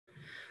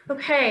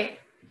Okay,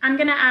 I'm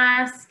gonna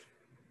ask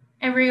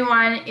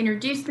everyone to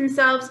introduce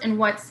themselves and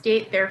what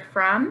state they're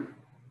from.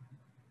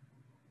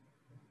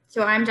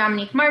 So I'm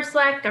Dominique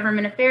Marslek,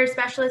 Government Affairs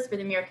Specialist for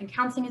the American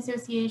Counseling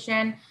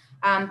Association.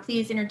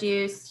 Please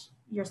introduce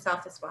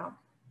yourself as well.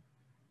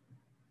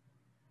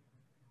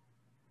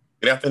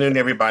 Good afternoon,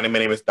 everybody. My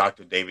name is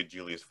Dr. David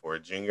Julius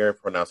Ford Jr.,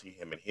 pronouncing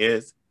him and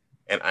his,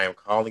 and I am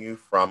calling you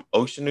from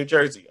Ocean, New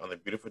Jersey, on the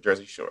beautiful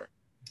Jersey Shore.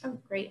 Oh,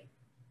 great.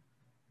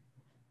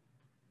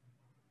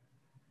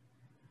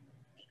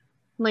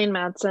 Lane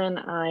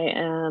Madsen. I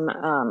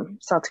am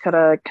South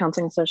Dakota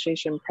Counseling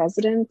Association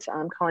President.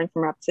 I'm calling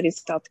from Rapid City,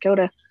 South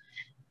Dakota.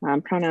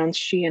 Pronouns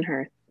she and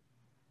her.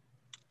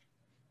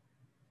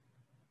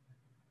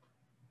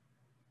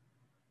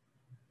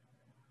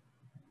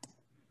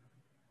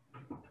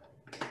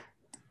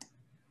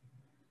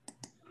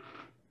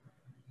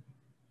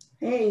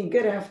 Hey,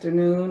 good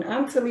afternoon.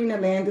 I'm Talina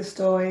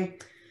Landestoy.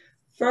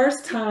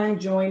 First time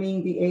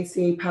joining the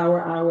ACA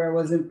Power Hour. I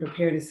wasn't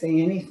prepared to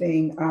say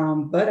anything,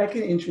 but I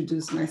can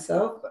introduce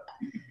myself.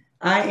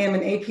 I am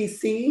an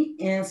APC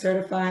and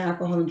certified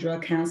alcohol and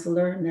drug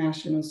counselor,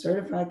 national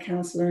certified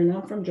counselor, and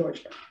I'm from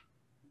Georgia.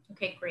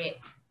 Okay, great.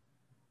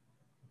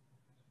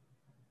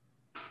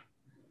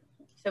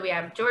 So we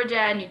have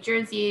Georgia, New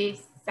Jersey,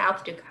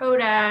 South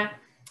Dakota.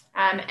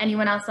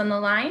 Anyone else on the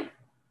line?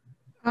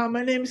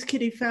 My name is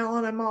Kitty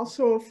Fallon. I'm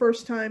also a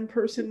first-time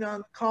person on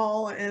the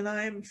call, and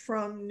I'm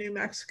from New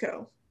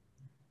Mexico.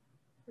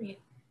 Great.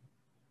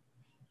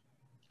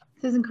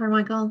 Susan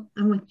Carmichael.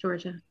 I'm with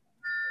Georgia.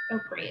 Oh,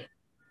 great.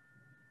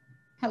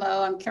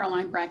 Hello, I'm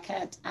Caroline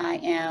Brackett. I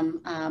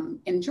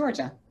am in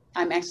Georgia.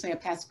 I'm actually a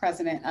past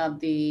president of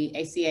the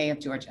ACA of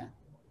Georgia.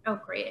 Oh,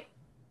 great.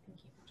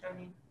 Thank you for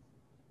joining.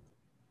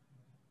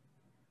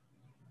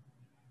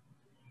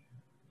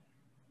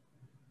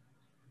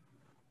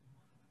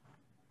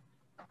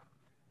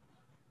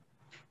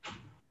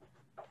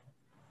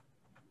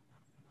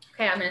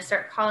 Okay, I'm going to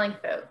start calling on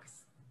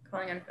folks.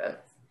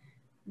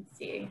 Let's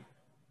see.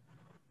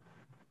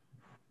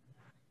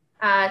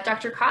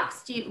 Dr.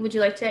 Cox, would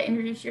you like to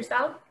introduce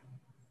yourself?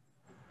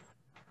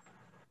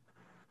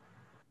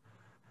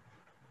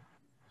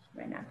 She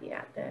might not be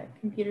at the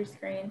computer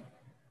screen.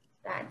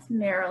 That's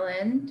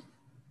Maryland.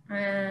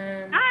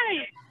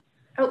 Hi.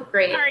 Oh,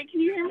 great. Sorry, can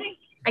you hear me?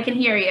 I can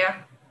hear you.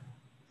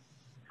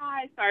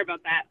 Hi, sorry about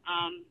that.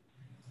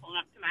 Pulling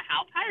up to my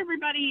house. Hi,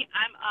 everybody.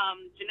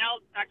 I'm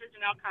Dr.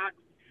 Janelle Cox,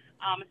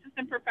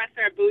 assistant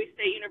professor at Bowie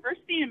State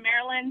University in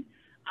Maryland,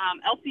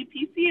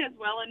 LCPC as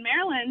well in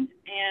Maryland,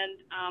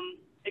 and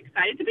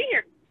excited to be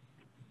here.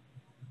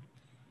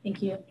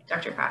 Thank you,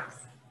 Dr. Cox.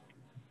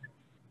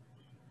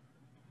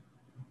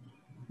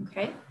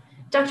 Okay.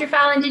 Dr.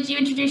 Fallon, did you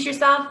introduce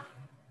yourself?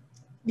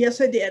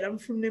 Yes, I did. I'm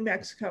from New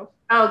Mexico.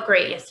 Oh,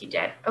 great. Yes, you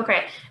did.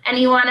 Okay.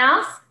 Anyone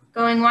else?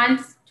 Going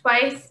once,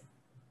 twice?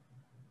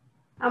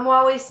 I'm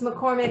Wallace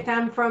McCormick.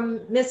 I'm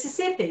from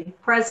Mississippi,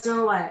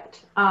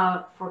 president-elect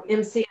for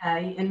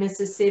MCA in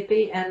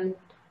Mississippi, and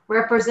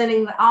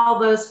representing all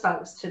those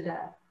folks today.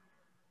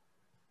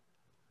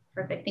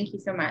 Perfect. Thank you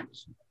so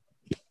much.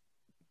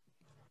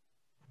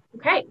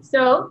 Okay,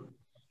 so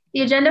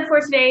the agenda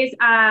for today is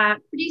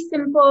pretty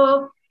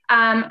simple.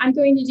 I'm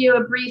going to do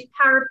a brief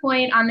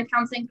PowerPoint on the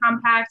Counseling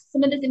Compact.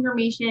 Some of this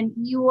information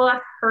you will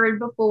have heard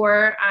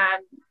before.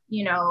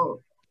 You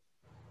know,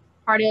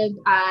 part of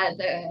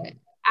the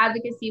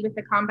advocacy with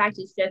the Compact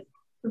is just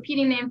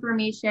repeating the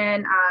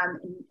information,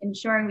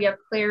 ensuring we have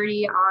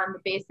clarity on the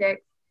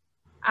basics.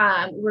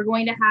 We're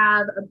going to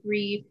have a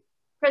brief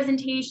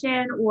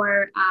presentation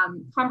or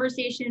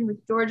conversation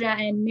with Georgia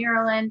and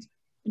Maryland.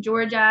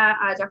 Georgia,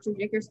 Dr.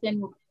 Dickerson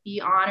will be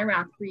on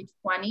around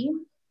 3:20.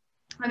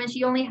 And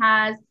she only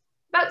has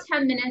about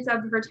 10 minutes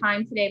of her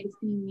time today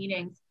between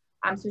meetings.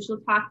 So she'll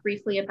talk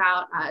briefly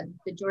about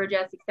the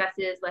Georgia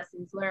successes,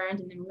 lessons learned,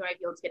 and then we might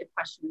be able to get a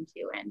question or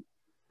two in.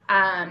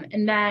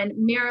 And then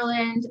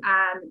Maryland,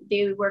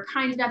 they were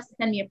kind enough to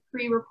send me a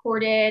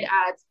pre-recorded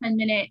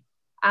 10-minute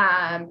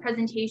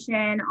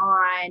presentation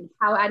on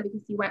how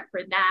advocacy went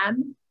for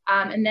them.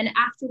 And then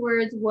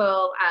afterwards,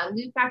 we'll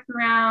loop back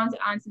around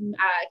on some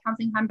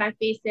Counseling Compact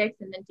basics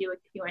and then do a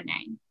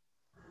Q&A.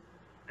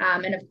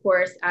 And of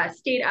course,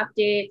 state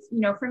updates, you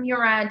know, from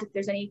your end, if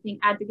there's anything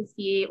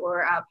advocacy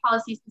or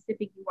policy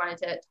specific you wanted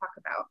to talk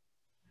about.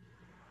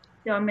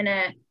 So I'm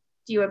gonna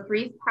do a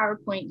brief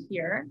PowerPoint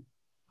here.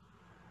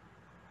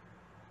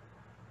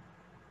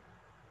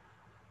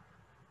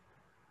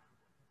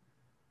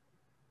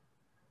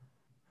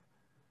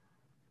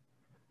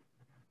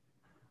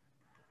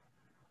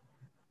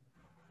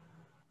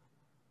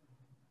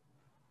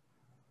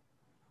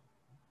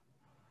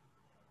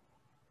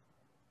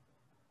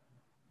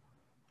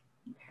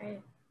 Okay,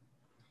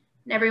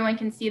 and everyone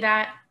can see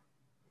that?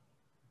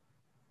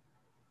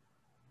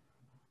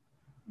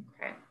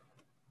 Okay.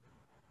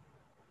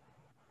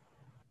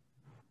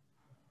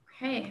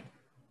 Okay.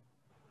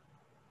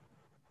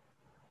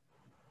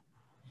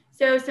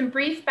 So some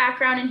brief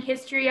background and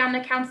history on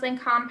the Counseling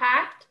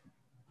Compact.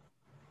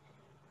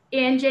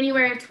 In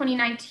January of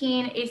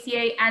 2019,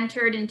 ACA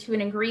entered into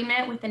an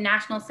agreement with the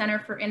National Center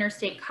for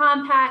Interstate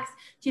Compacts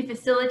to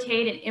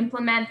facilitate and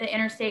implement the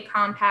Interstate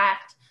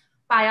Compact.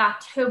 By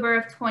October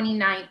of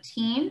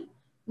 2019,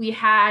 we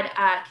had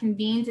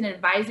convened an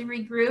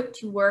advisory group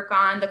to work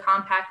on the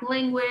compact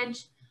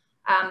language.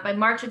 By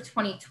March of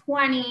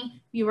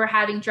 2020, we were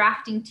having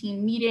drafting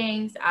team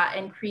meetings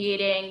and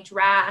creating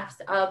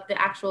drafts of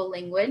the actual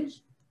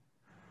language.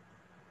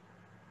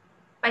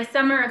 By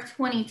summer of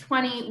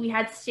 2020, we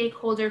had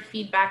stakeholder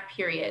feedback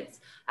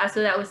periods.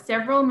 So that was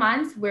several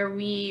months where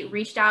we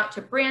reached out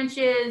to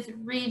branches,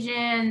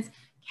 regions,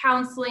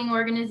 counseling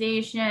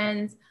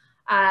organizations,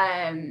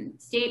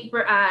 state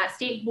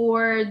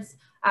boards,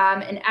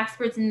 and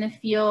experts in the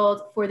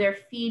field for their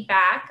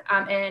feedback,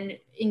 and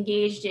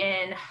engaged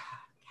in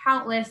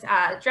countless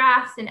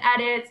drafts and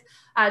edits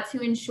to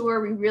ensure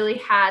we really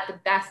had the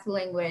best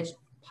language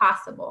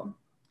possible.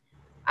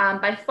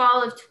 By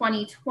fall of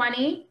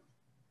 2020,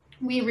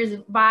 we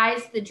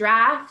revised the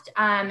draft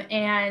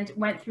and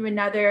went through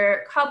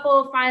another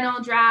couple final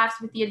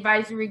drafts with the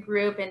advisory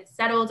group and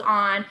settled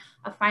on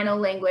a final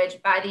language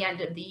by the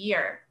end of the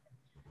year.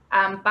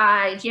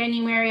 By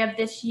January of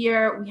this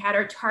year, we had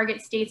our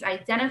target states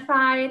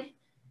identified,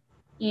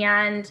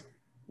 and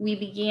we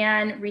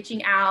began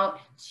reaching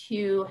out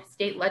to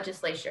state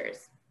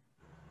legislatures.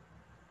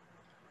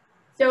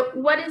 So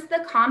what is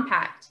the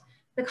compact?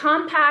 The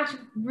compact,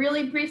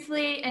 really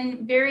briefly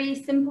and very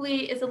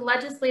simply, is a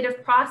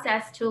legislative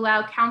process to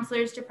allow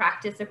counselors to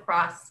practice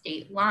across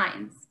state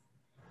lines.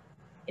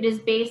 It is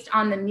based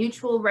on the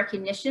mutual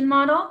recognition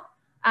model,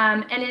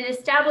 and it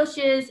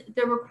establishes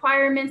the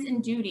requirements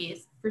and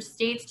duties for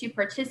states to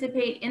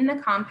participate in the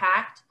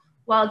compact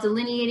while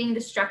delineating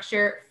the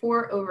structure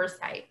for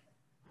oversight.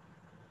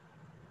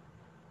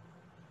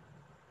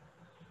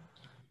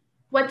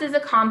 What does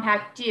a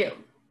compact do?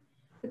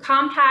 The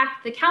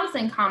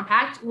counseling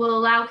compact will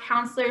allow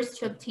counselors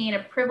to obtain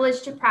a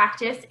privilege to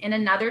practice in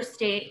another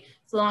state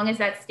so long as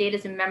that state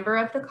is a member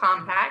of the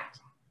compact.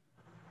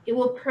 It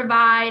will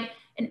provide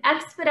an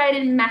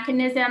expedited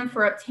mechanism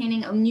for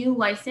obtaining a new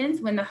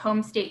license when the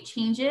home state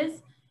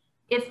changes,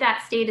 if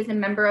that state is a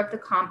member of the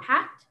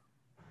compact.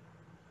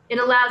 It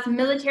allows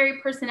military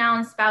personnel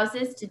and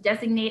spouses to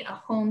designate a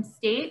home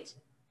state,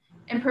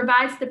 and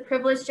provides the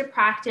privilege to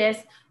practice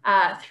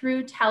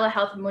through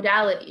telehealth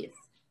modalities.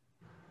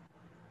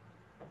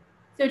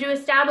 So to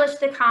establish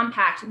the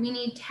compact, we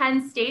need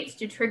 10 states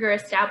to trigger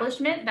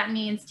establishment. That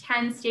means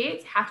 10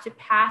 states have to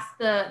pass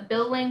the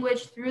bill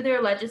language through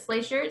their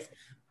legislatures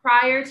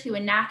prior to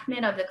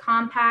enactment of the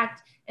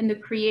compact and the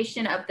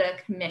creation of the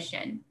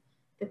commission.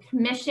 The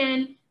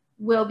commission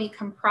will be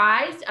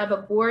comprised of a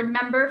board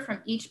member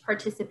from each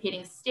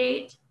participating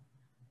state.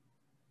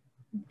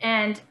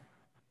 And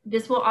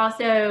this will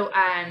also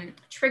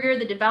trigger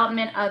the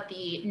development of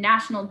the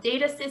national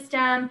data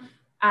system,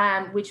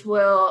 which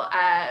will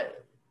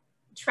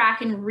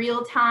track in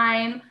real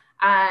time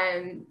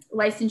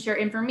licensure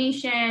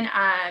information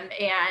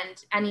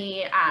and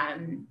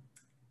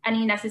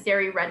any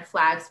necessary red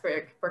flags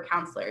for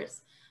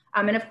counselors.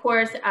 And of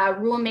course,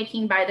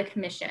 rulemaking by the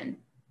commission.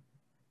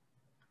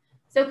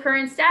 So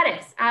current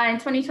status. In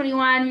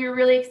 2021, we were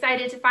really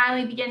excited to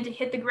finally begin to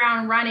hit the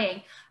ground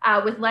running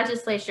with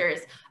legislatures.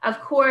 Of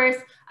course,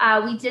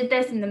 we did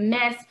this in the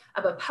midst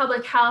of a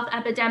public health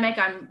epidemic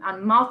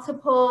on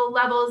multiple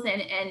levels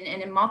and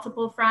in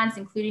multiple fronts,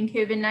 including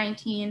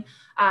COVID-19.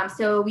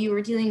 So we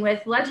were dealing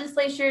with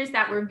legislatures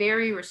that were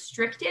very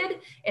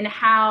restricted in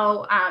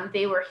how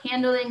they were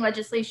handling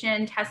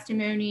legislation,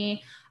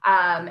 testimony,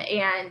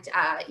 and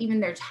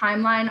even their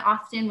timeline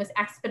often was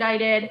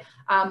expedited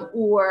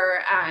or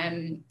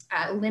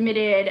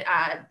limited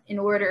in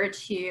order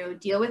to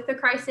deal with the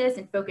crisis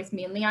and focus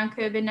mainly on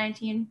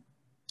COVID-19.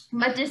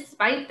 But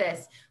despite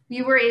this,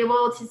 we were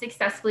able to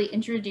successfully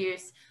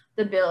introduce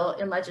the bill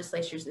in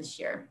legislatures this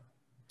year.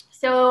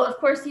 So of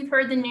course, you've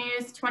heard the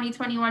news,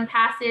 2021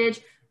 passage.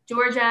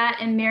 Georgia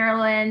and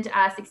Maryland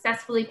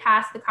successfully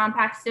passed the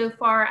compact so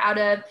far out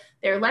of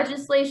their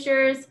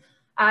legislatures.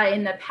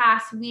 In the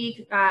past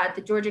week,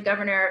 the Georgia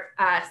governor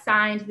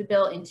signed the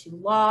bill into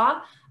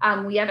law.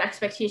 We have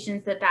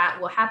expectations that that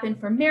will happen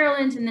for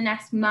Maryland in the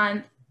next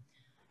month.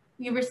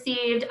 We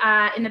received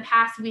in the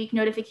past week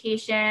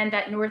notification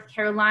that North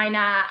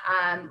Carolina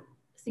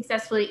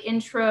successfully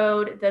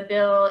introed the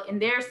bill in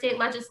their state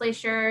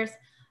legislatures.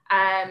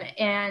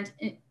 And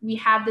we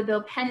have the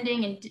bill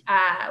pending in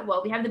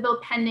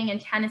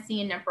Tennessee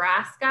and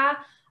Nebraska,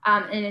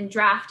 and in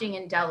drafting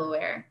in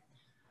Delaware.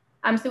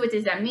 So what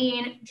does that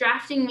mean?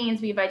 Drafting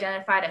means we've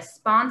identified a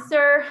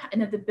sponsor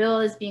and that the bill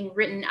is being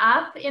written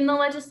up in the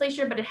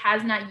legislature, but it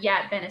has not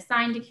yet been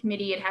assigned to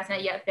committee. It has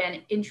not yet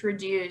been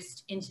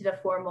introduced into the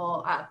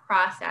formal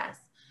process.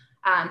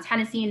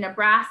 Tennessee and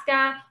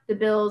Nebraska, the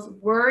bills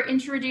were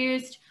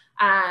introduced.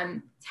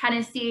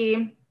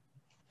 Tennessee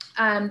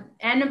and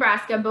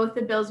Nebraska, both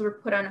the bills were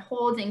put on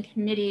hold in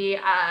committee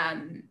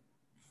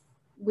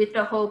with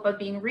the hope of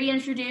being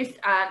reintroduced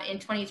in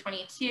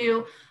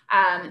 2022.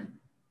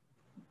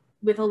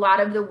 With a lot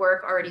of the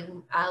work already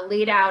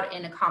laid out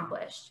and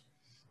accomplished.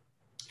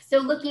 So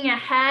looking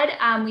ahead,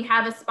 we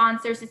have a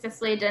sponsor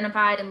successfully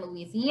identified in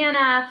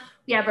Louisiana.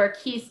 We have our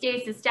key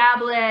states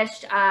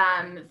established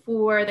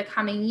for the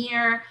coming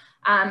year,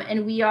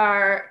 and we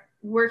are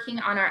working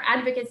on our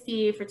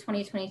advocacy for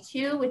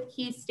 2022 with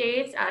key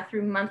states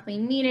through monthly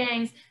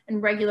meetings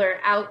and regular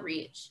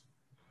outreach.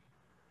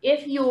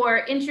 If you're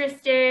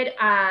interested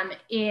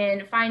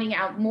in finding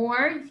out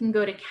more, you can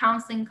go to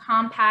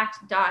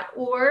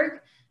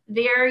counselingcompact.org.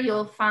 There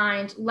you'll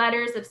find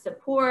letters of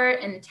support,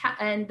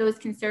 and those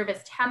can serve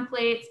as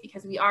templates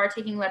because we are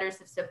taking letters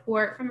of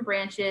support from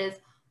branches,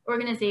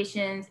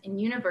 organizations,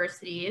 and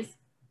universities.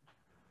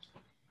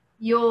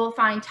 You'll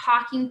find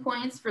talking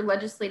points for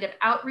legislative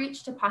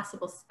outreach to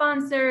possible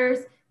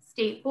sponsors,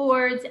 state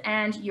boards,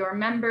 and your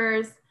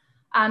members.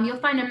 You'll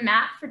find a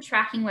map for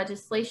tracking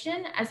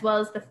legislation, as well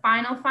as the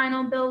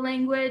final bill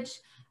language.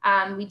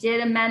 We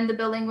did amend the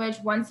bill language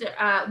one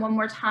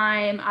more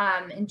time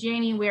in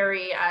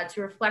January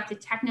to reflect a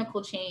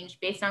technical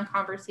change based on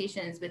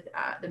conversations with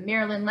the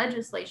Maryland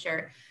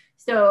legislature.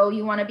 So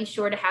you want to be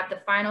sure to have the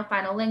final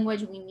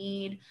language. We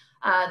need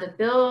the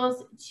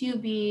bills to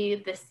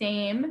be the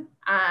same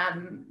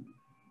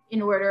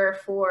in order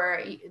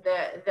for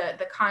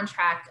the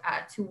contract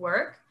to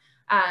work.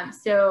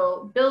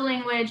 So bill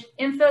language,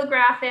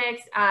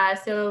 infographics,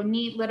 so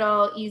neat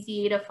little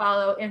easy to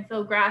follow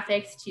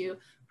infographics to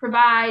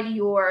provide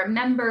your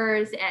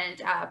members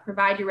and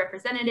provide your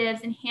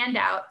representatives, and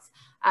handouts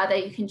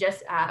that you can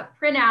just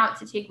print out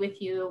to take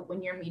with you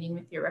when you're meeting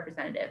with your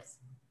representatives.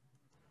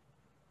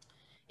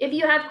 If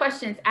you have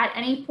questions at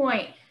any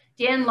point,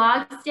 Dan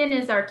Logston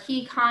is our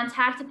key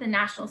contact at the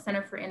National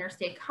Center for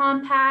Interstate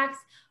Compacts.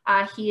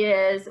 He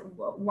is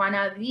one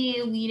of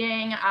the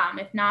leading,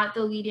 if not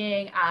the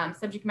leading,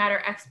 subject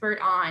matter expert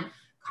on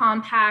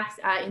compacts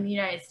in the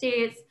United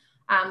States.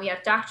 We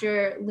have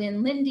Dr.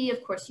 Lynn Lindy,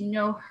 of course you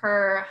know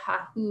her,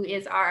 who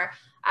is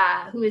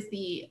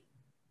the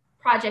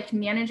project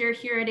manager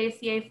here at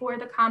ACA for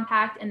the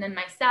compact, and then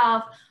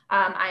myself,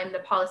 I am the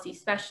policy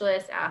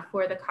specialist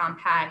for the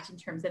compact in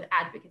terms of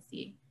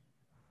advocacy.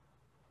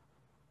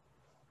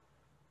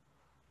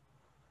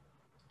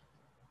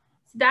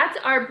 So that's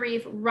our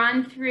brief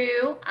run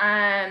through,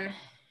 and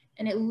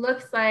it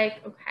looks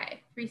like,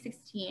 okay,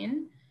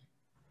 3:16.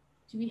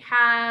 Do we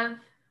have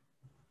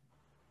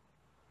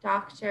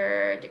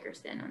Dr.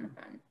 Dickerson on the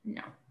phone?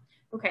 No.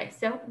 Okay,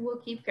 so we'll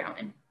keep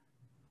going.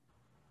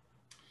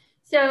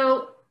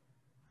 So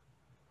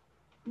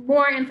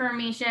more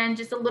information,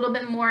 just a little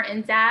bit more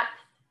in depth.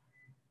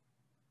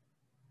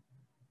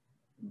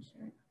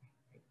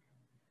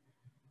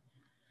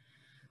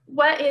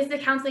 What is the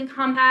counseling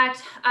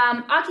compact?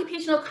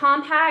 Occupational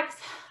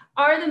compacts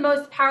are the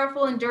most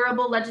powerful and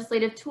durable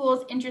legislative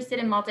tools interested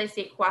in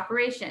multi-state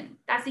cooperation.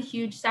 That's a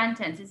huge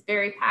sentence. It's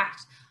very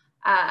packed,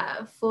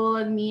 full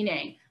of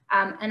meaning.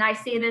 And I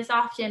say this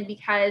often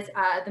because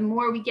the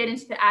more we get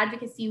into the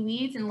advocacy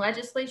weeds in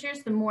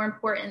legislatures, the more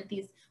important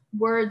these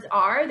words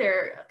are.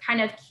 They're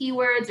kind of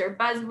keywords or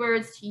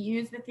buzzwords to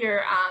use with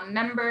your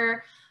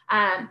member.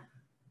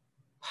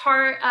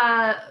 Part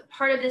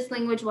of this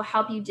language will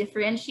help you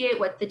differentiate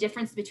what the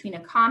difference between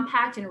a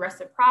compact and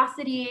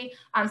reciprocity.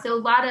 So a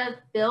lot of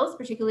bills,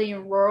 particularly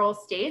in rural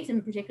states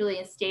and particularly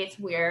in states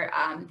where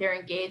they're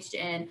engaged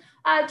in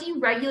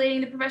deregulating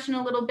the profession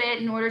a little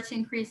bit in order to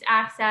increase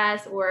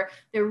access, or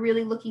they're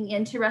really looking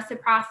into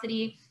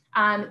reciprocity.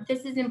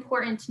 This is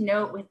important to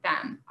note with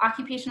them.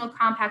 Occupational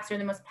compacts are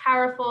the most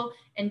powerful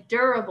and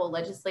durable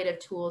legislative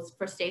tools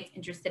for states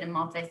interested in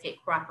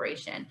multi-state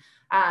cooperation.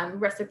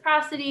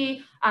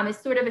 Reciprocity is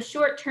sort of a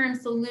short-term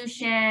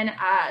solution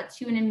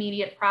to an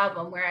immediate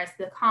problem, whereas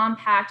the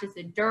compact is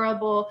a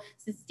durable,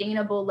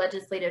 sustainable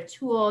legislative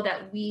tool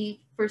that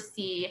we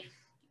foresee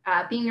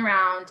being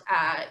around,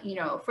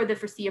 for the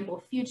foreseeable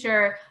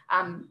future,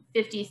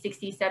 50,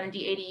 60,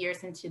 70, 80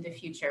 years into the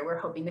future. We're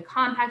hoping the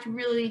compact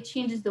really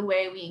changes the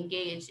way we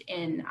engage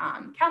in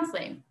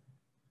counseling.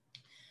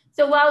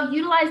 So while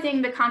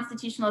utilizing the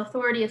constitutional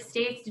authority of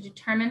states to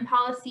determine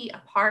policy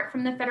apart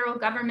from the federal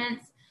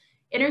government's,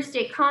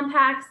 interstate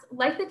compacts,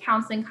 like the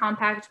counseling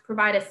compact,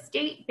 provide a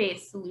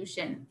state-based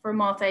solution for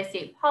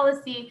multi-state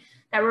policy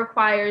that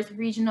requires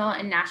regional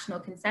and national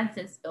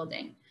consensus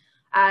building.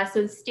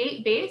 So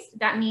state-based,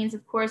 that means,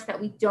 of course, that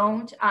we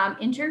don't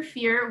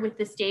interfere with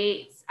the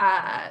state's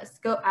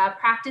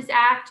Practice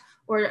Act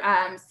or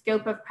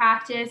scope of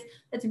practice.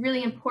 That's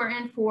really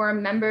important for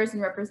members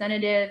and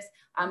representatives.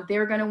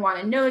 They're going to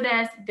want to know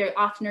this. They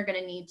often are going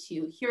to need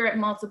to hear it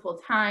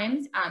multiple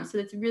times. So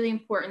it's really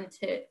important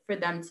for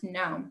them to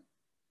know.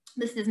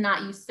 This does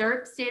not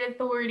usurp state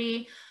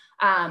authority.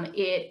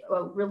 It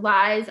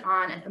relies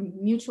on a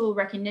mutual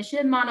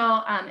recognition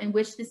model in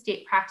which the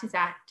State Practice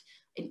Act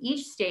in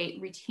each state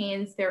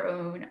retains their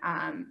own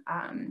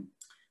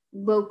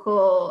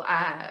local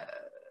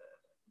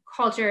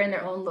culture and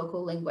their own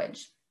local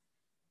language.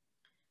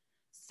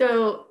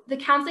 So the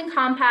counseling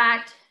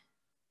compact,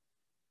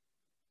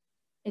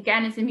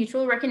 again, is a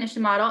mutual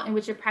recognition model in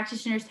which a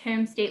practitioner's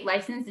home state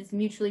license is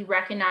mutually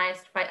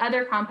recognized by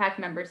other compact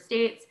member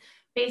states,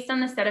 based on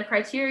the set of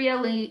criteria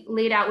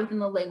laid out within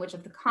the language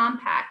of the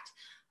compact.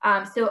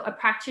 So a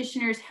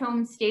practitioner's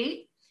home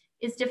state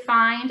is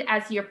defined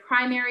as your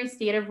primary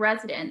state of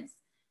residence.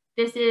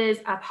 This is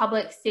a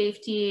public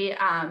safety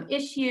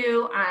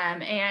issue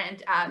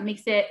and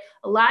makes it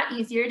a lot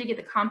easier to get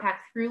the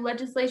compact through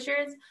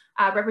legislatures.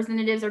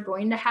 Representatives are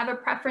going to have a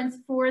preference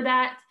for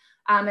that.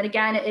 And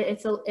again,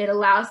 it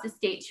allows the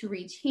state to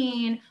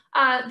retain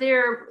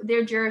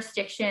their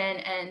jurisdiction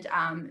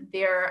and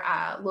their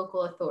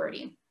local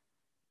authority.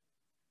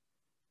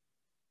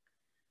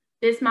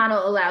 This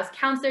model allows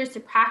counselors to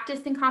practice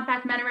in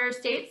compact member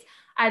states,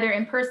 either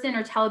in person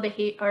or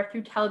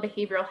through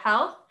telebehavioral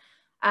health.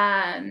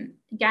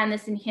 Again,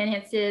 this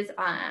enhances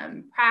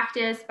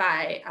practice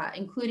by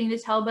including the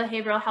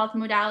telebehavioral health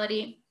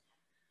modality.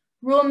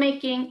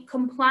 Rulemaking,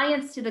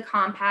 compliance to the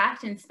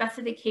compact, and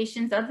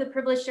specifications of the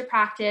privilege to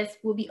practice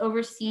will be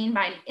overseen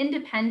by an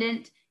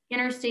independent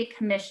interstate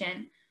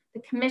commission.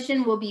 The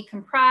commission will be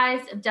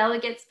comprised of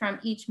delegates from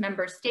each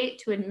member state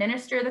to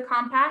administer the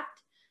compact,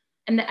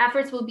 and the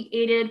efforts will be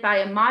aided by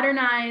a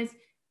modernized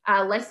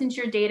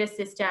licensure data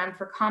system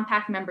for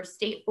compact member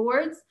state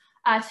boards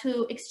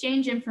to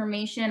exchange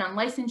information on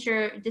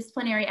licensure,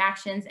 disciplinary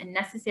actions, and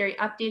necessary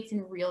updates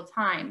in real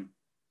time.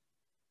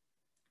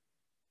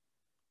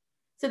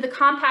 So the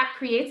compact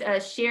creates a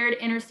shared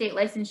interstate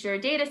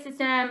licensure data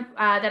system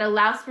that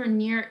allows for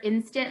near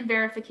instant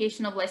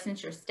verification of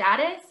licensure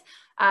status.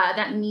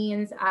 That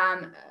means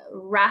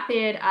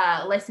rapid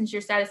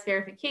licensure status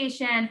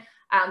verification,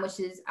 which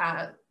is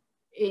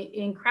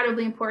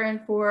incredibly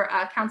important for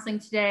counseling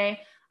today.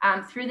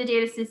 Through the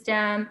data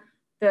system,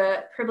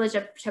 the privilege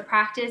to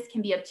practice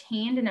can be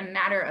obtained in a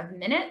matter of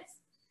minutes.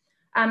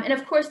 And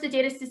of course, the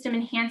data system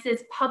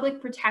enhances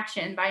public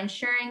protection by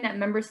ensuring that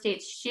member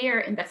states share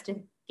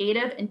investigative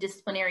and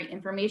disciplinary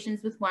information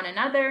with one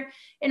another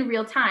in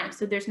real time.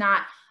 So there's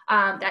not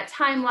that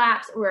time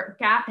lapse or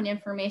gap in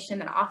information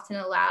that often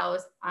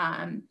allows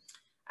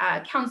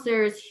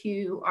counselors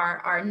who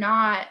are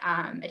not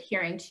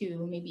adhering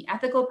to maybe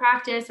ethical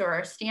practice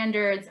or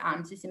standards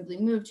to simply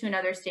move to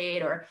another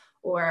state or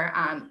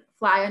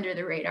fly under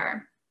the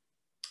radar.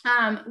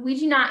 We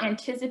do not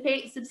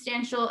anticipate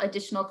substantial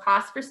additional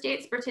costs for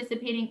states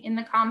participating in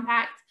the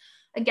compact.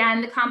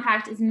 Again, the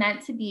compact is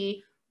meant to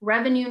be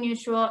revenue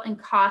neutral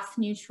and cost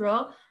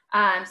neutral.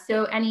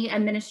 So any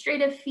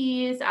administrative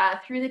fees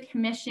through the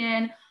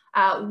commission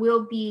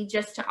will be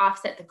just to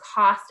offset the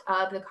cost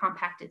of the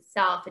compact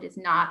itself. It is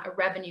not a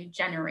revenue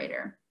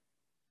generator.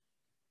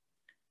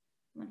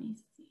 Let me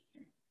see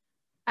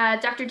here.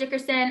 Dr.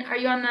 Dickerson, are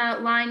you on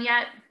the line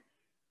yet?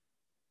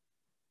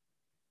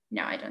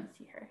 No, I don't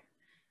see her.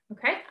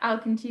 Okay, I'll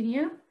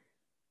continue.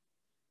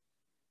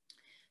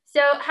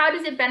 So how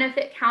does it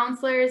benefit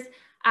counselors?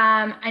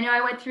 I know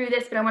I went through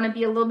this, but I want to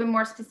be a little bit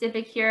more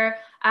specific here.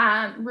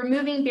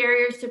 Removing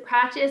barriers to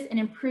practice and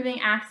improving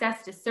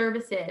access to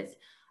services.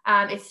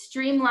 It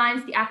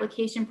streamlines the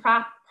application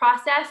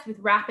process with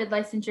rapid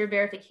licensure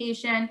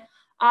verification,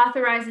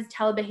 authorizes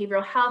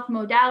telebehavioral health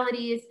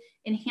modalities,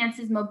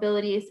 enhances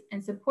mobilities,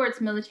 and supports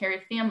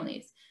military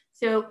families.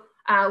 So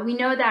we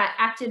know that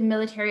active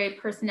military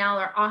personnel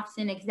are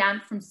often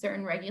exempt from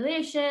certain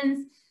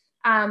regulations.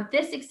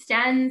 This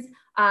extends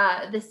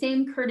the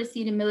same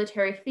courtesy to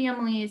military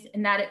families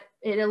in that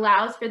it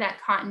allows for that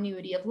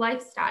continuity of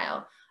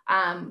lifestyle.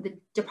 The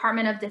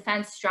Department of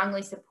Defense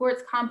strongly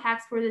supports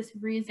compacts for this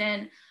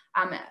reason.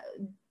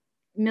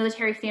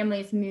 Military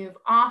families move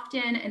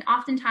often, and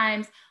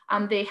oftentimes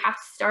they have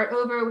to start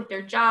over with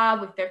their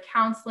job, with their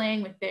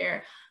counseling, with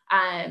their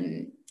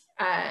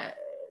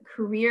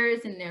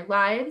careers and their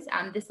lives.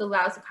 This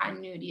allows a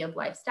continuity of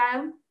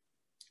lifestyle,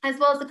 as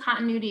well as a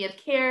continuity of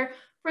care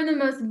for the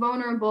most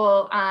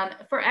vulnerable,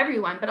 for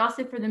everyone, but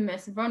also for the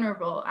most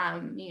vulnerable,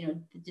 you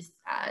know, the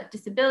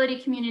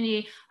disability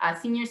community,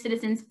 senior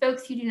citizens,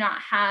 folks who do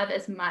not have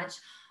as much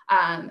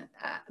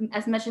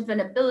of an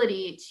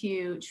ability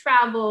to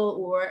travel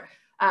or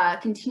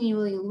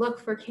continually look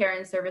for care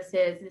and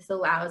services. This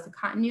allows a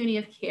continuity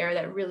of care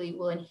that really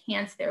will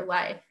enhance their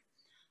life.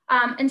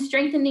 And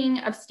strengthening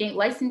of state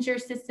licensure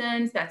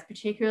systems, that's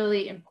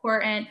particularly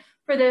important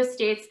for those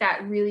states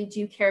that really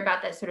do care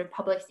about that sort of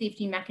public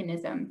safety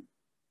mechanism.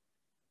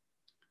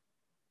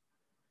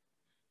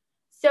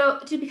 So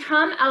to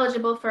become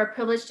eligible for a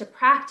privilege to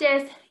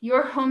practice,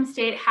 your home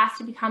state has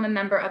to become a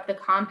member of the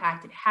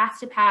compact. It has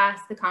to pass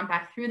the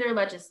compact through their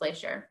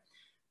legislature.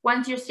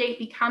 Once your state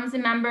becomes a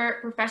member,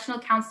 professional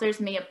counselors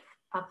may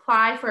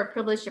apply for a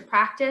privilege to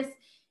practice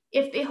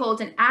if they hold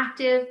an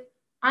active,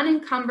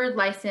 unencumbered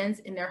license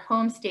in their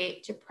home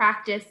state to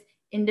practice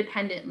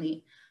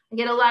independently. I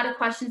get a lot of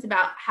questions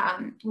about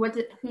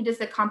who does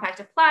the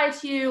compact apply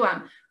to?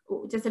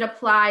 Does it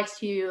apply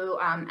to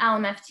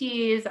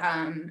LMFTs,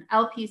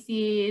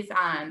 LPCs,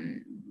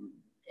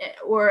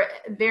 or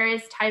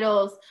various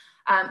titles?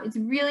 It's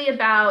really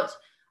about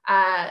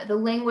the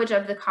language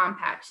of the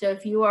compact. So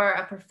if you are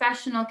a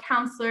professional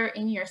counselor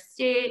in your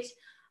state,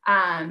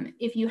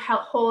 if you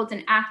hold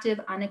an active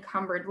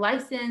unencumbered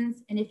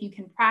license, and if you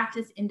can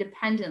practice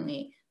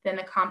independently, then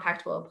the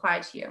compact will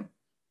apply to you.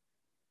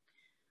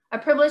 A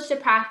privilege to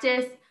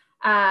practice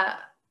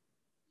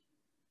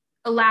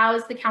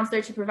allows the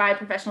counselor to provide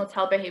professional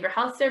telebehavioral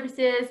health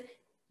services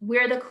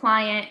where the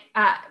client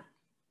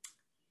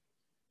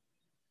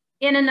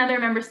in another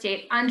member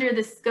state under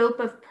the scope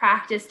of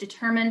practice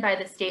determined by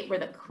the state where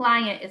the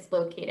client is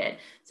located.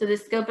 So the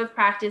scope of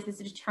practice is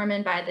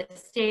determined by the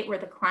state where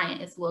the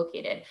client is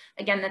located.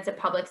 Again, that's a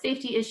public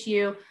safety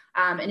issue,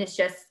 and it's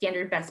just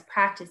standard best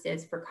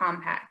practices for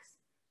compacts.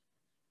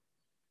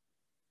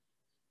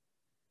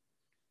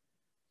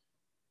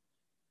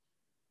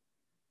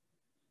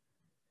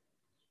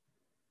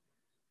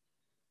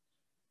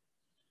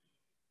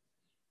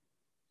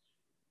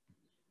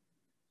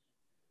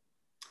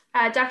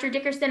 Dr.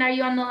 Dickerson, are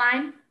you on the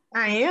line?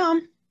 I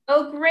am.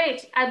 Oh,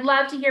 great. I'd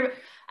love to hear.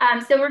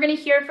 So we're going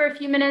to hear for a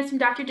few minutes from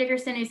Dr.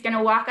 Dickerson, who's going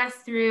to walk us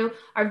through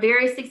our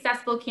very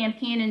successful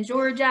campaign in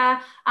Georgia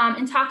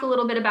and talk a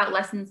little bit about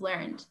lessons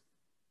learned.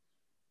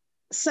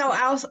 So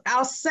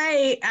I'll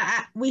say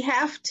we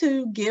have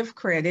to give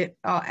credit,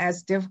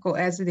 as difficult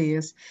as it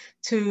is,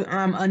 to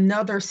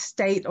another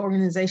state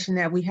organization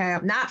that we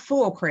have, not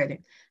full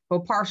credit,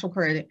 but partial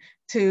credit,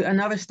 to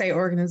another state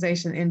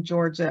organization in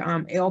Georgia,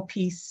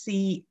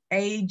 LPC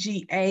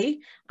AGA,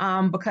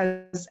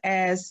 because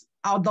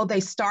although they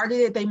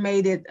started it, they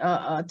made it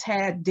a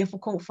tad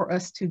difficult for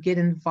us to get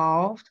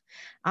involved.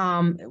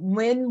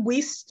 When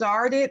we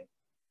started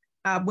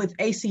with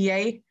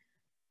ACA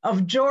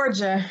of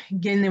Georgia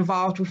getting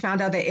involved, we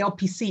found out that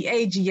LPC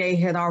AGA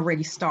had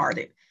already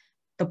started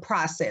the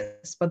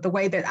process. But the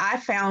way that I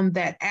found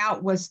that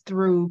out was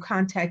through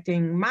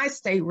contacting my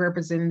state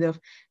representative,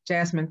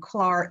 Jasmine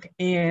Clark,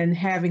 and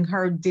having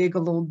her dig a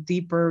little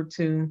deeper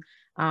to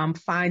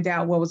find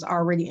out what was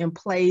already in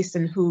place,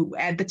 and who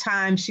at the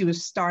time she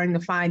was starting to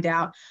find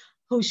out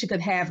who she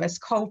could have as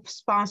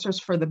co-sponsors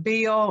for the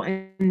bill.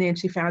 And then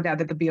she found out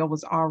that the bill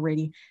was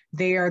already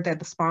there, that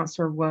the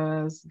sponsor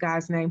was a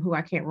guy's name who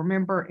I can't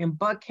remember in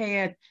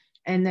Buckhead,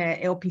 and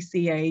that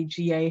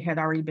LPCA-GA had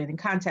already been in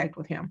contact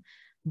with him.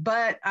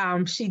 But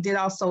she did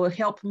also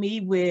help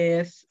me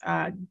with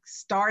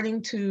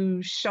starting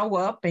to show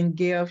up and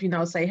give,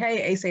 say,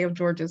 hey, ACA of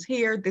Georgia's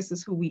here, this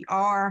is who we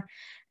are.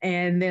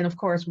 And then, of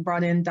course,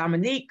 brought in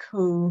Dominique,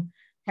 who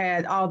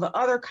had all the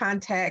other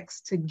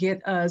contacts to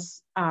get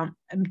us,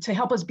 to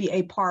help us be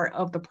a part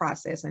of the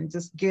process and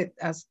just get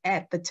us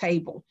at the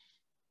table.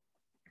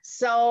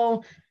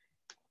 So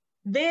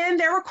then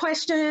there were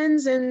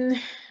questions,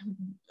 and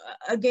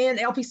again,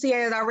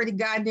 LPCA had already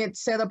gotten it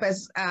set up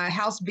as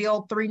House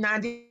Bill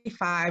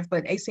 395,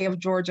 but ACA of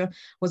Georgia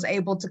was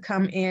able to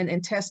come in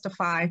and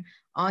testify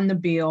on the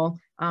bill.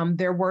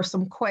 There were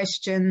some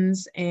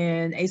questions,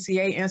 and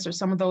ACA answered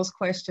some of those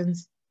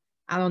questions.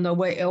 I don't know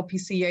what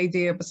LPCA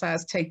did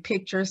besides take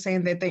pictures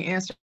saying that they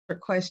answered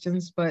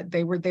questions, but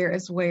they were there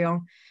as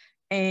well.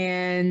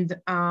 And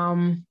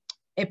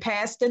it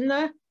passed in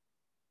the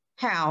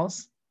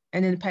House,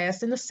 and then it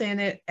passed in the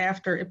Senate.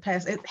 After it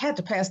passed, it had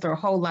to pass through a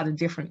whole lot of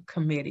different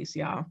committees,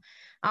 y'all.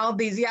 All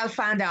these, you gotta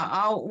find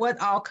out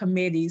what all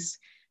committees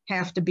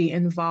have to be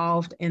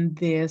involved in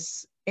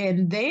this.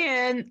 And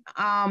then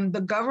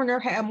the governor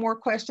had more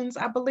questions,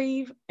 I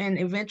believe, and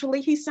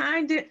eventually he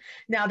signed it.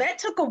 Now that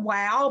took a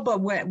while, but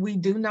what we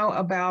do know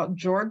about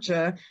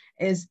Georgia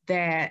is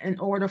that in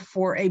order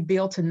for a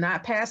bill to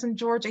not pass in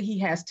Georgia, he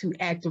has to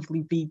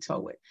actively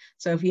veto it.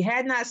 So if he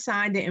had not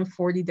signed it in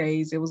 40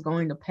 days, it was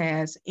going to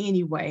pass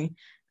anyway.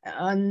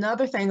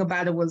 Another thing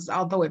about it was,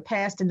 although it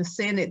passed in the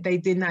Senate, they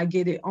did not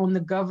get it on the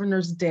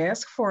governor's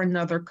desk for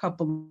another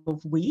couple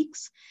of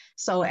weeks.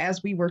 So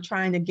as we were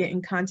trying to get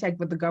in contact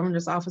with the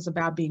governor's office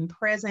about being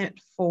present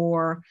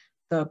for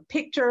the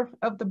picture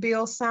of the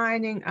bill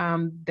signing,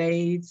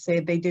 they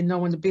said they didn't know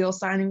when the bill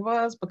signing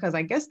was, because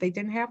I guess they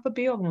didn't have the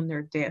bill on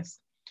their desk.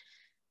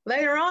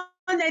 Later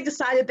on, they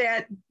decided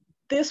that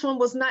this one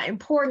was not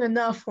important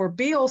enough for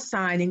bill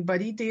signing,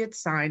 but he did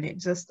sign it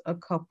just a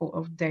couple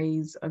of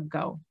days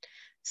ago.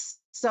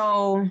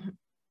 So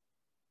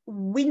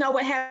we know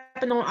what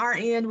happened on our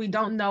end. We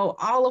don't know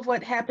all of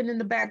what happened in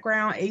the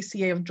background.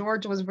 ACA of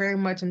Georgia was very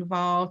much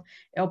involved.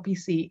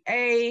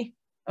 LPCA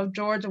of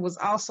Georgia was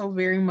also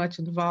very much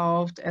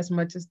involved. As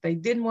much as they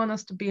didn't want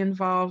us to be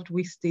involved,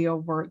 we still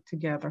worked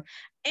together.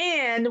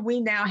 And we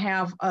now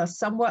have a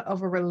somewhat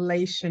of a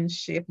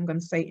relationship, I'm going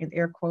to say in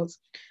air quotes,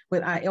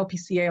 with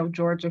LPCA of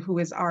Georgia, who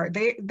is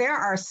they're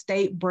our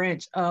state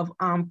branch of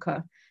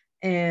AMCA.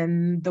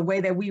 And the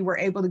way that we were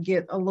able to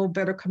get a little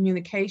better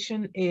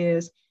communication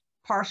is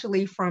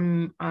partially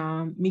from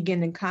me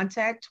getting in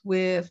contact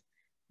with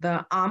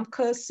the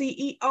AMCA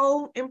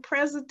CEO and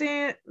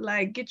president,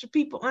 like, get your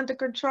people under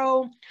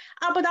control.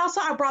 But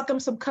also I brought them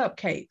some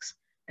cupcakes.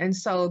 And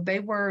so they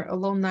were a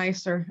little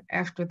nicer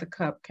after the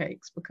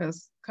cupcakes,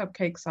 because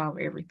cupcakes solve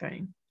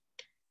everything.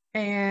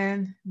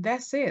 And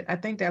that's it. I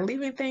think, did I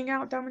leave anything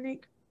out,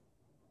 Dominique?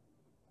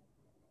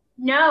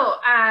 No,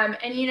 and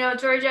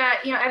Georgia,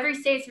 every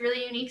state's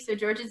really unique. So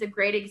Georgia's a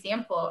great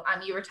example.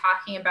 You were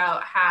talking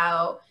about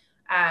how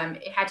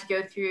it had to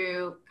go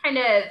through kind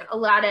of a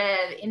lot of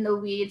in the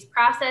weeds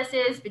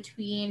processes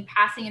between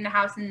passing in the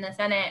House and the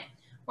Senate.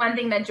 one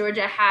thing that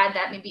Georgia had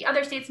that maybe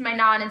other states might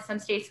not and some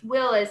states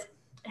will is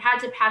it had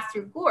to pass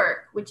through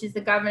GORC, which is the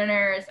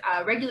governor's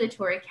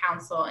regulatory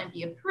council, and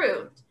be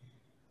approved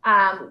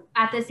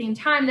at the same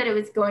time that it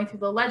was going through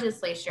the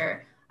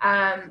legislature.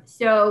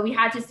 So we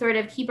had to sort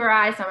of keep our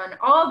eyes on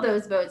all of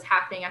those votes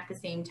happening at the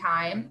same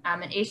time.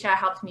 And ACA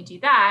helped me do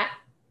that.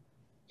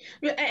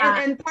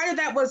 And part of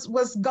that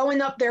was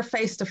going up there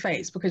face to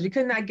face, because you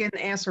could not get an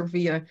answer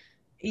via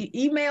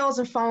emails,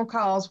 and phone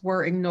calls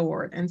were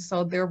ignored. And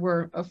so there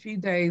were a few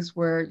days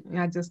where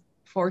I just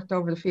forked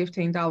over the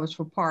 $15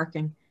 for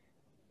parking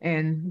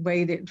and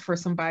waited for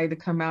somebody to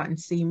come out and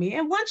see me.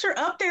 And once you're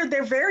up there,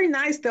 they're very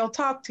nice. They'll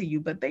talk to you,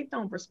 but they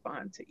don't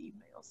respond to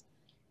emails.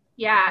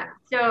 Yeah.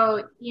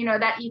 So, you know,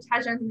 that you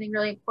touched on something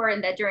really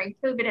important that during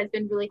COVID has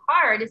been really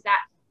hard, is that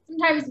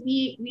sometimes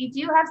we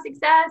do have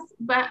success,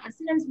 but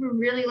sometimes we're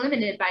really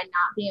limited by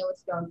not being able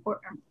to go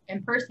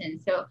in person.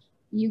 So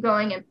you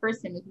going in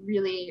person was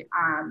really,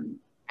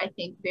 I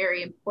think,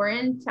 very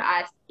important to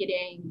us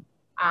getting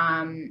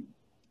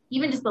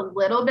even just a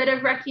little bit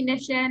of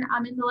recognition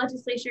in the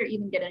legislature,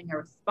 even getting a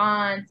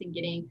response and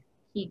getting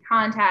key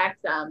contacts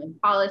and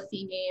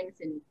policy names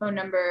and phone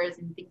numbers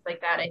and things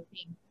like that. I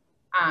think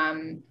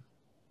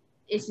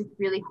it's just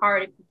really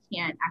hard if you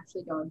can't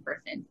actually go in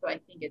person. So I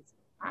think it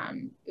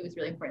was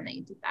really important that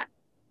you did that.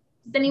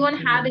 Does anyone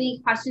have any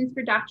questions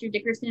for Dr.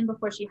 Dickerson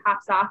before she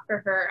hops off for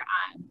her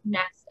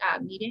next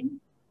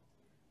meeting?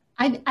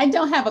 I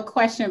don't have a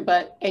question,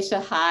 but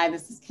Aisha, hi,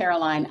 this is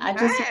Caroline. I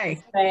just want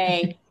to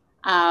say,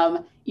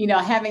 you know,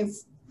 having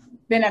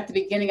been at the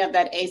beginning of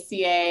that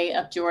ACA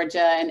of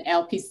Georgia and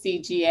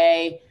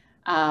LPCGA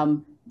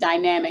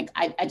dynamic,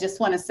 I just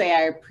want to say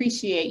I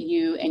appreciate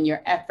you and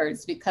your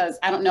efforts, because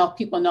I don't know if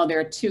people know there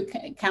are 2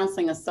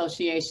 counseling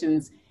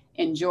associations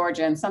in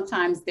Georgia, and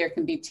sometimes there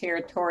can be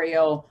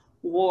territorial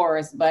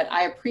wars, but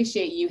I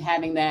appreciate you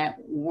having that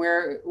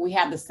where we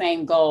have the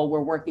same goal, we're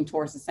working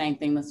towards the same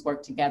thing, let's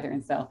work together.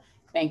 And so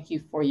thank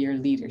you for your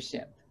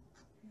leadership.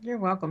 You're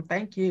welcome,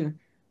 thank you.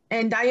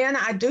 And Diana,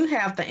 I do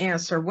have the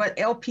answer. What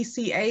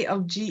LPCA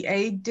of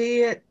GA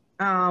did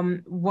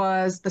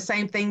was the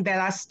same thing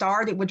that I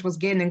started, which was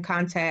getting in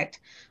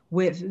contact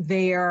with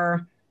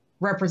their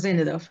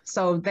representative.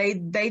 So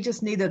they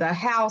just needed a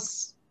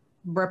House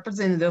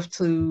representative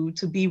to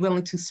be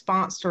willing to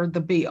sponsor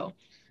the bill,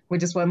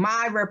 which is what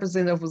my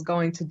representative was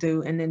going to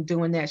do. And then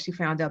doing that, she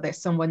found out that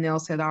someone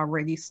else had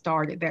already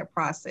started that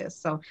process.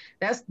 So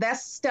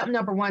that's step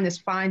number 1, is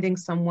finding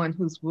someone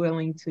who's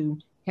willing to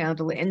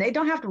handle it. And they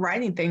don't have to write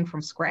anything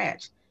from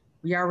scratch.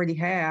 We already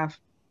have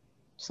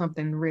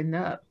something written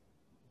up.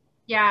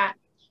 Yeah.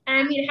 And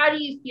I mean, how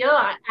do you feel?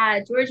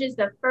 Georgia's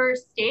the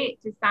first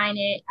state to sign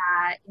it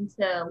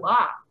into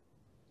law.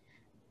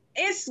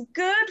 It's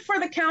good for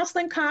the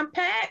counseling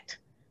compact.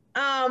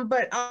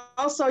 But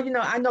also, you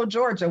know, I know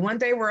Georgia, one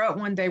day we're up,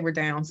 one day we're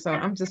down. So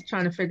I'm just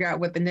trying to figure out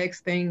what the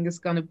next thing is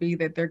going to be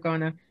that they're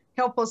going to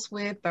help us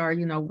with, or,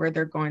 you know, where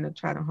they're going to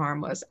try to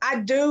harm us. I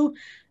do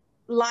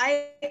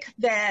like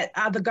that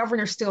the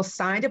governor still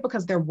signed it,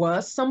 because there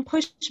was some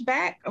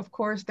pushback. Of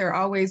course, there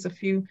are always a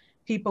few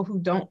people who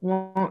don't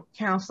want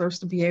counselors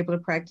to be able to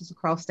practice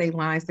across state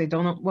lines. They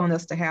don't want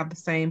us to have the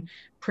same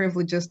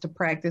privileges to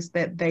practice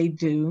that they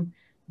do.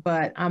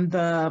 But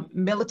the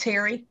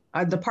military,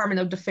 Department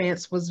of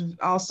Defense was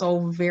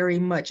also very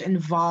much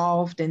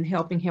involved in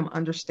helping him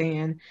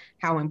understand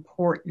how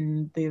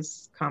important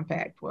this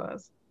compact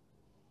was.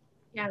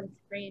 Yeah,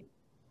 that's great.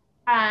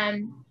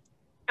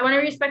 I want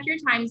to respect your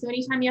time, so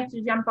anytime you have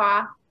to jump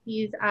off,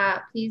 please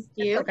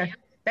do. Okay.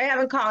 They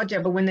haven't called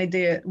yet, but when they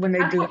do,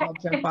 I'll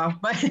jump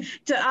off. But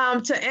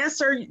to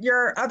answer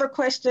your other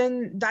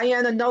question,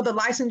 Diana, no, the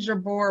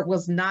licensure board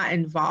was not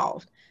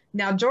involved.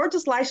 Now,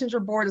 Georgia's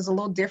licensure board is a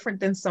little different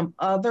than some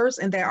others,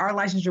 and that our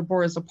licensure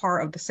board is a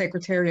part of the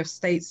Secretary of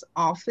State's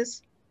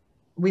office.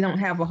 We don't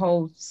have a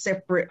whole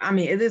separate, I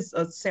mean, it is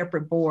a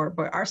separate board,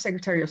 but our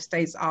Secretary of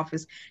State's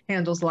office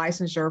handles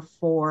licensure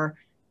for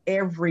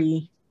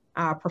every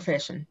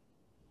profession.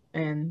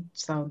 And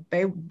so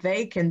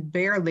they can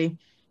barely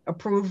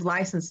approve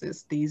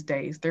licenses these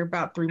days. They're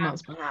about 3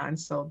 months behind,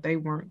 so they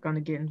weren't going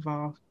to get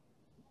involved.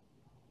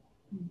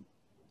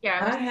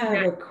 Yeah, I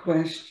have a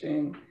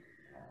question.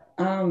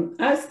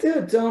 I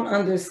still don't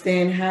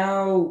understand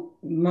how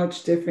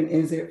much different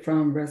is it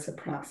from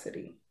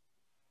reciprocity?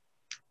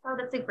 Oh,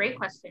 that's a great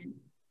question.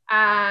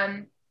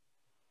 So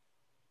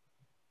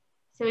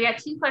we got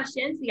 2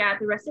 questions. We got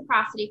the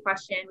reciprocity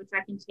question, which I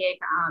can take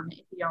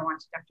if you don't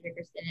want to, Dr.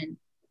 Dickerson.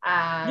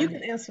 You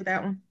can answer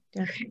that one.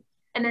 Yeah.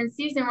 And then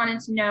Susan wanted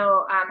to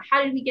know,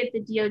 how did we get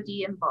the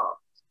DOD involved?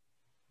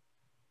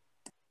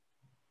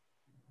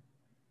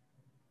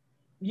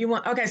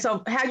 Okay,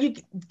 so how you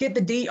get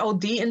the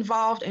DOD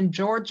involved in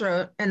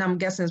Georgia, and I'm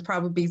guessing it's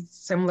probably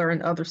similar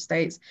in other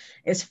states,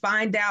 is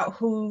find out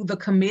who the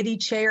committee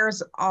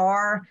chairs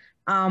are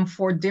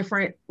for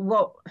different,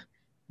 well,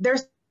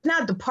 there's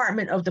not a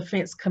Department of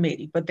Defense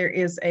committee, but there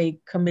is a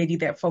committee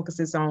that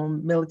focuses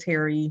on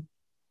military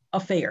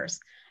affairs.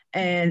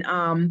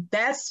 And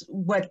that's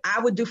what I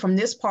would do from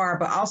this part,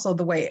 but also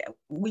the way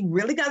we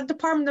really got the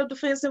Department of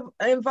Defense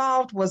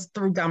involved was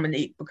through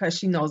Dominique, because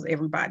she knows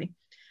everybody.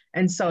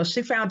 And so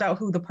she found out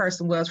who the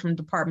person was from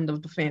Department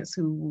of Defense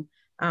who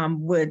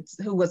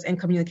was in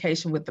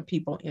communication with the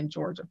people in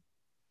Georgia.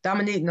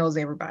 Dominique knows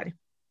everybody.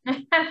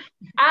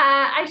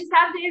 I just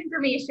have the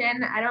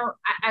information.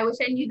 I wish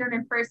I knew them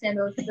in person,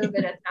 but with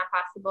COVID, it's not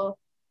possible.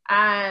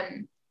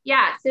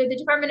 Yeah, so the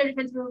Department of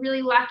Defense were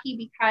really lucky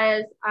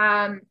because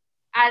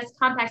as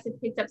compacts have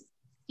picked up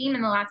steam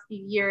in the last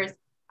few years,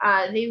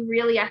 they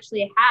really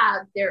actually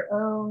have their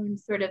own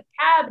sort of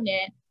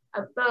cabinet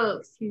of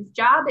folks whose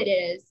job it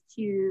is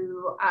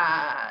to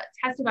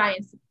testify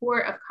in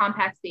support of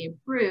compacts they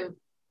approve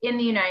in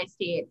the United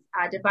States,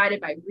 divided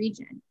by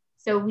region.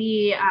 So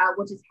we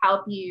will just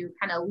help you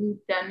kind of loop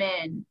them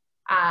in.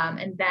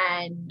 And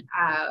then,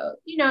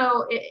 you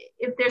know,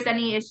 if there's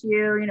any issue,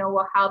 you know,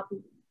 we'll help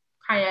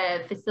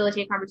kind of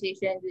facilitate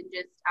conversations and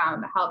just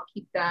help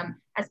keep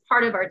them as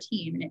part of our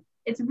team. And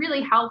it's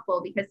really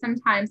helpful because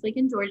sometimes, like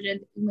in Georgia,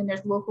 when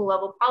there's local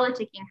level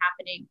politicking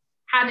happening,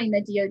 having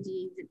the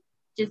DoD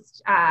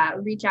just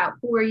reach out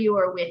for you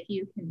or with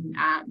you can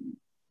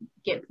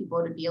get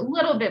people to be a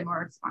little bit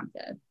more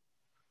responsive.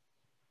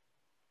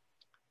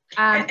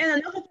 And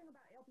another thing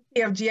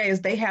about LPPFGA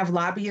is they have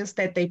lobbyists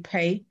that they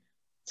pay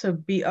to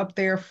be up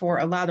there for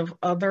a lot of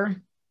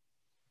other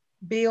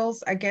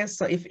bills, I guess.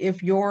 So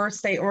if your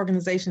state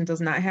organization does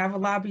not have a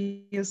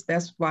lobbyist,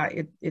 that's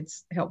why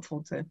it's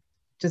helpful to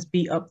just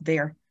be up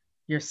there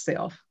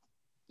yourself.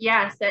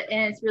 Yes,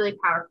 and it's really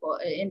powerful.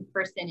 In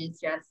person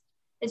it's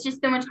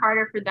just so much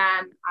harder for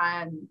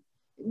them.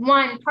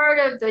 One part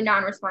of the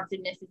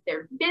non-responsiveness is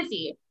they're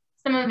busy.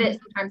 Some of it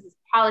sometimes is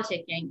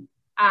politicking,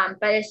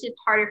 but it's just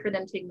harder for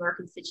them to ignore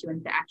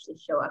constituents that actually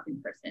show up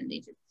in person. They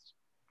just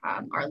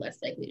are less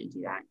likely to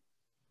do that.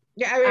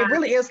 Yeah, I mean, it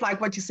really is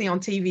like what you see on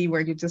TV where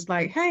you're just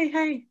like,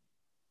 hey,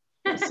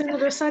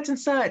 Senator such and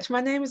such,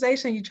 my name is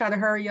Aisha, and you try to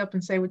hurry up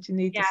and say what you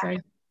need to say.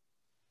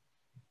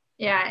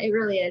 Yeah, it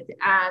really is.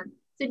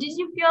 So did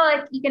you feel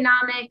like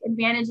economic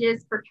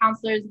advantages for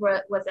counselors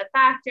was a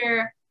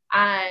factor,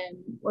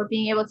 or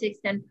being able to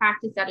extend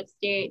practice out of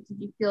state?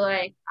 Did you feel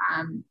like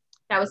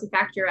that was a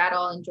factor at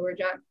all in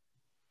Georgia?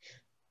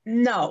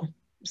 No.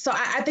 So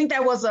I think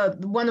that was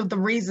one of the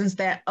reasons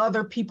that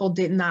other people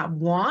did not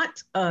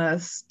want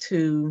us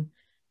to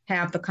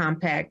have the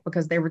compact,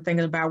 because they were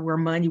thinking about where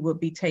money would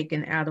be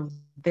taken out of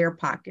their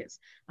pockets.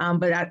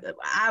 But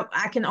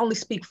I can only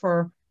speak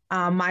for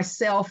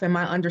myself and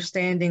my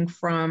understanding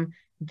from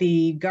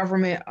the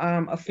government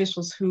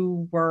officials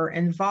who were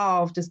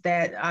involved is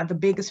that the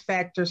biggest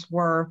factors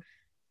were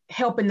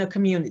helping the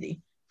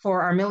community.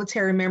 For our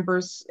military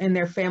members and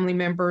their family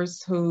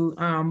members who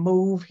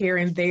move here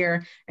and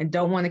there and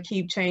don't want to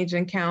keep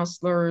changing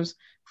counselors,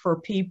 for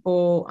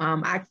people,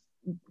 I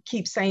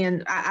keep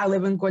saying I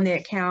live in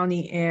Gwinnett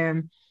County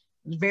and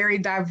very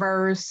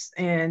diverse,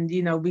 and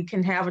you know, we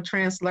can have a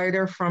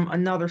translator from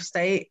another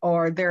state,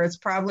 or there is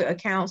probably a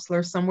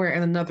counselor somewhere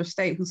in another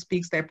state who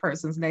speaks that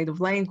person's native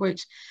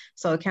language.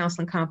 So a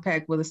counseling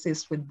compact will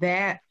assist with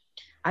that.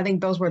 I think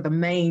those were the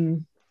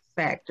main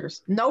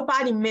factors.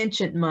 Nobody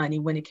mentioned money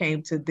when it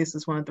came to this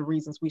is one of the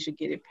reasons we should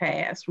get it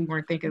passed. We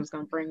weren't thinking it was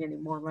going to bring any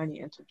more money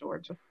into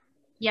Georgia.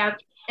 Yeah,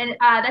 and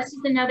that's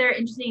just another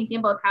interesting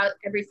example of how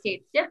every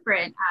state's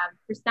different.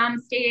 For some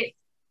states,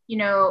 you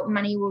know,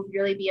 money will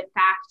really be a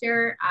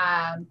factor.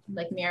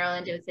 Like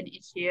Maryland, it was an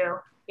issue. You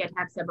had to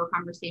have several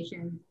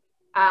conversations.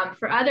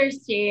 For other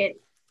states,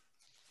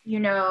 you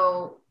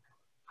know,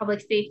 public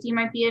safety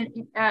might be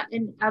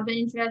of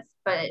interest,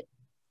 but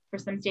for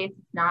some states,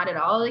 it's not at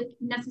all like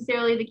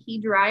necessarily the key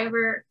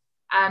driver.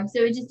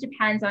 So it just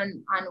depends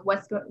on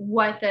what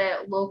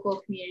the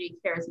local community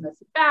cares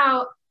most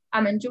about.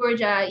 In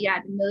Georgia, yeah,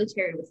 the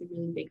military was a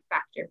really big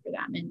factor for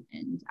them,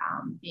 and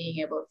being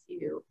able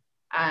to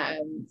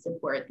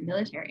support the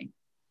military.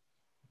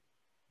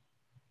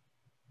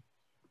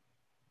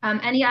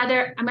 Any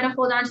other? I'm going to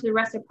hold on to the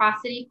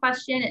reciprocity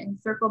question and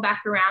circle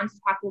back around to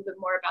talk a little bit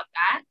more about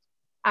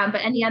that.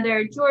 But any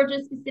other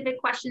Georgia-specific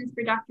questions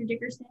for Dr.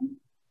 Dickerson?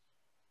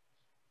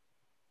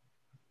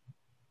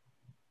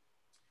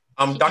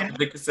 Dr.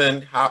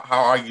 Dickerson, how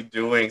are you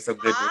doing? So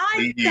good to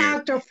see you. Hi,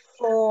 Dr.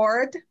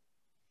 Ford.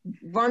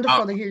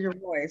 Wonderful to hear your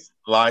voice.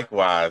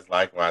 Likewise,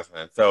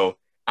 man. So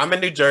I'm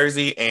in New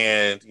Jersey,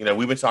 and you know,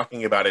 we've been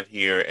talking about it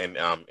here in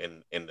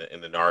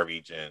the NAR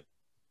region.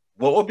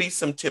 What would be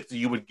some tips that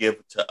you would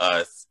give to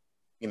us,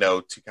 you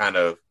know, to kind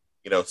of,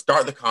 you know,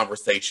 start the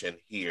conversation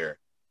here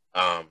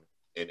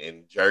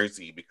in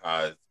Jersey,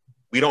 because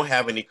we don't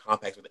have any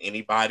compacts with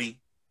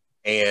anybody,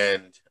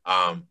 and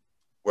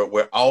we're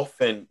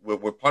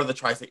part of the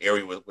tri-state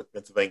area with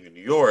Pennsylvania and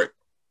New York,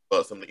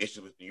 but some of the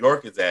issues with New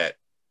York is that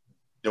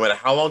no matter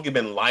how long you've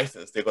been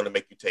licensed, they're going to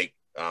make you take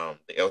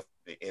the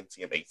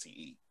NCM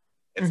ACE.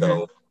 And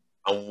so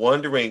I'm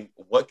wondering,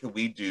 what could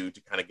we do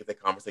to kind of get the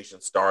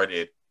conversation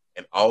started,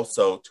 and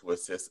also to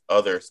assist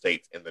other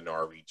states in the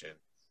NAR region?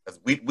 Because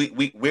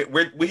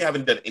we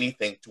haven't done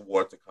anything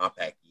towards the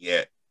compact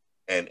yet.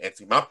 and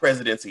see, my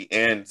presidency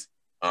ends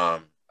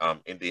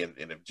in the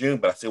end of June,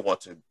 but I still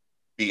want to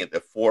be at the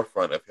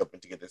forefront of helping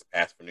to get this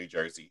passed for New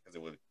Jersey, because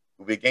it would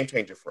be a game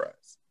changer for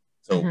us.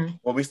 So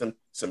what would be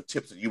some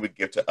tips that you would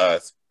give to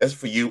us, that's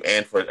for you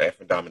and for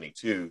Dominique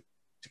too,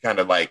 to kind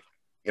of like,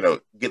 you know,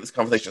 get this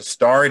conversation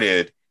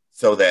started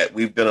so that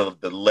we've done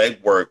the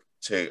legwork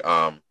to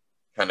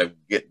kind of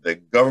get the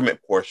government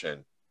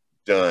portion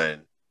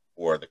done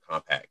for the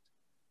compact.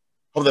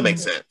 Hope that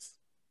makes sense.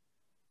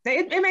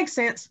 It makes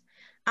sense.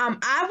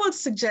 I would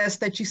suggest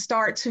that you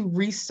start to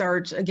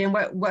research again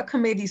what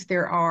committees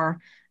there are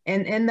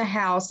in the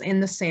House, in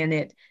the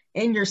Senate,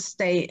 in your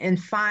state, and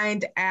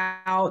find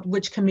out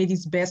which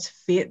committees best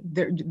fit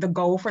the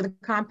goal for the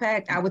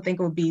compact. I would think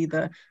it would be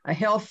the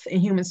Health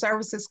and Human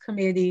Services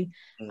Committee,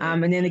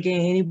 and then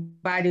again,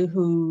 anybody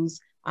who's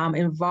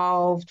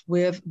involved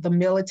with the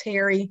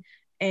military.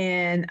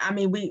 And I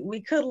mean,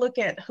 we could look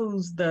at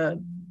who's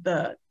the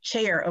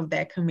chair of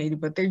that committee,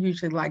 but they're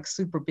usually like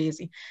super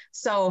busy.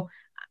 So,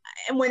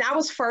 and when I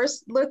was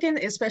first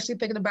looking, especially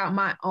thinking about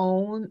my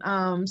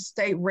own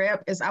state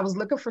rep, is I was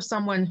looking for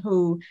someone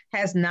who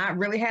has not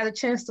really had a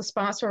chance to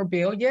sponsor a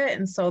bill yet.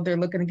 And so they're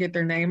looking to get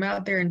their name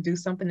out there and do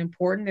something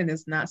important. And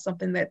it's not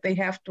something that they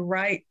have to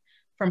write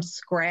from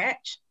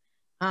scratch.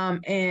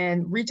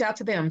 And reach out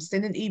to them,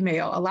 send an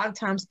email. A lot of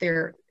times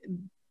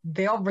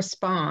they'll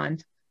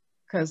respond,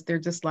 because they're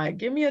just like,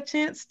 give me a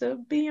chance to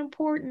be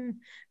important,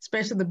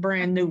 especially the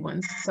brand new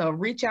ones. So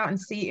reach out and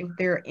see if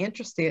they're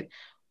interested.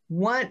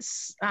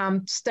 Once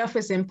stuff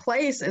is in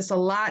place, it's a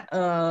lot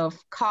of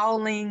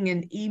calling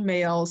and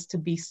emails to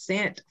be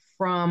sent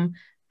from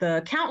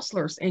the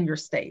counselors in your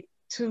state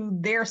to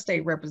their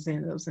state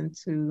representatives and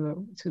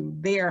to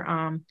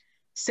their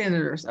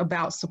senators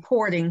about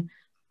supporting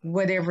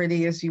whatever it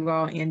is you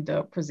all end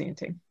up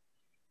presenting.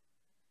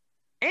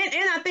 And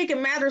I think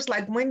it matters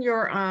like when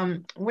your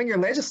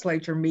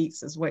legislature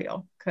meets as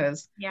well,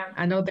 because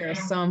I know there are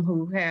some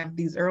who have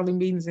these early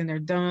meetings and they're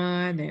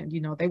done, and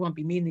you know they won't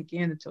be meeting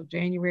again until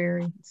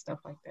January and stuff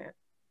like that.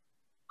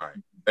 All right,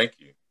 thank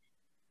you.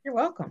 You're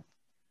welcome.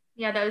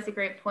 Yeah, that was a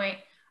great point.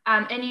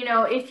 And you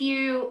know, if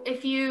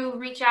you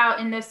reach out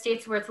in those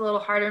states where it's a little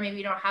harder, maybe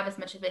you don't have as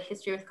much of a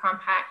history with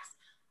compacts.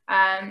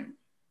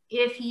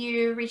 If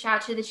you reach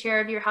out to the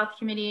chair of your health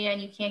committee and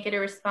you can't get a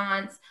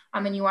response,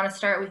 and you want to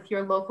start with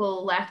your local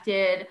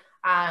elected,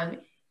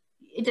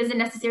 it doesn't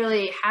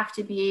necessarily have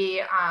to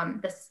be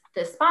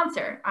the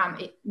sponsor.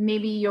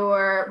 Maybe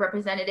your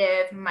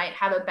representative might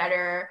have a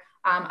better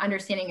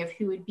understanding of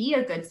who would be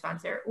a good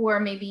sponsor, or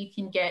maybe you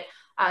can get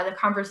the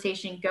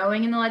conversation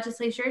going in the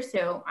legislature.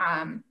 So,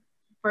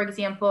 for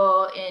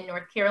example, in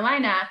North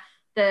Carolina,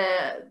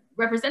 the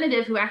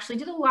representative who actually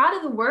did a lot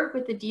of the work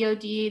with the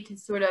DOD to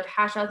sort of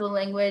hash out the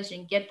language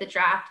and get the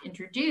draft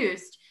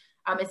introduced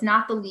is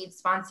not the lead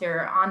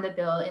sponsor on the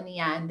bill in the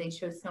end. They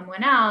chose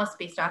someone else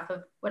based off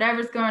of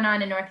whatever's going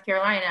on in North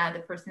Carolina,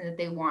 the person that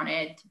they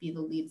wanted to be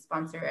the lead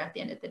sponsor at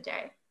the end of the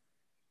day.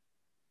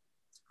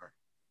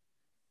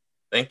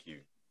 Thank you.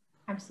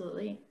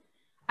 Absolutely.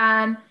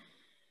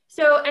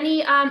 So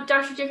any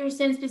Dr.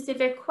 Dickerson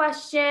specific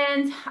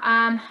questions?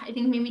 I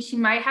think maybe she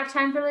might have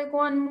time for like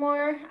one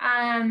more.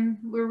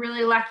 We're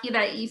really lucky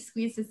that you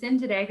squeezed us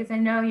in today, because I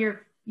know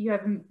you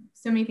have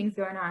so many things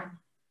going on.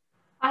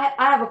 I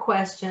have a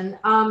question.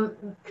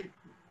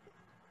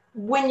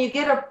 When you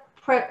get a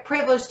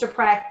privilege to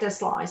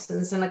practice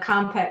license in a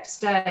compact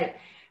state,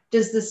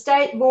 does the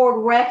state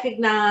board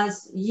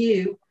recognize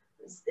you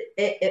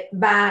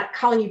by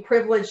calling you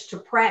privileged to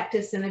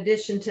practice in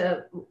addition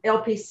to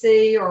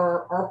LPC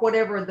or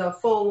whatever the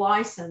full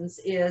license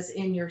is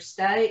in your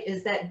state?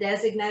 Is that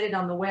designated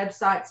on the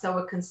website so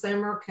a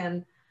consumer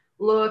can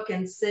look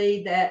and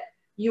see that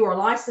you are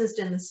licensed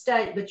in the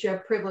state, but you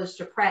have privilege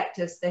to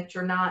practice, that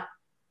you're not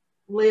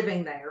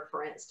living there,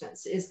 for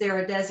instance? Is there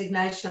a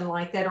designation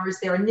like that, or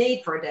is there a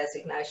need for a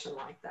designation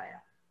like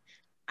that?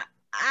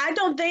 I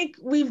don't think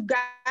we've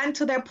gotten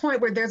to that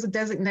point where there's a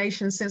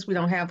designation, since we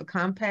don't have the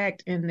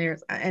compact,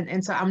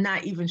 and so I'm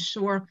not even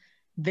sure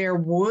there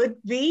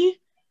would be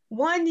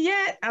one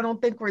yet. I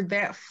don't think we're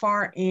that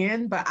far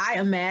in, but I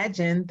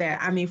imagine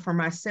that, I mean, for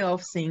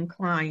myself, seeing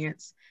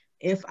clients,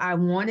 if I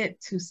wanted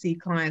to see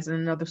clients in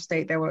another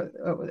state that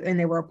were, and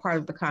they were a part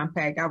of the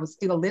compact, I would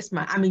still list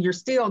you're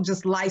still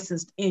just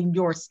licensed in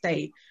your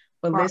state,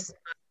 but list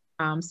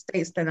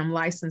states that I'm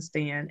licensed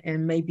in,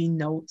 and maybe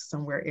note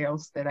somewhere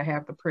else that I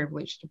have the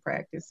privilege to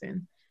practice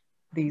in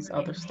these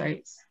other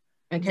states,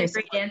 in case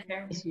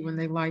when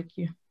they like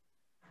you.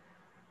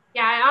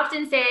 Yeah, I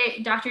often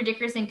say Dr.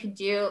 Dickerson could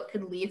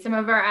lead some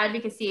of our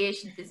advocacy.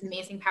 She did this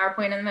amazing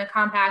PowerPoint on the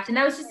compact, and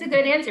that was just a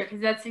good answer,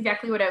 because that's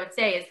exactly what I would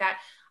say, is that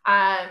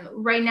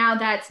right now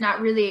that's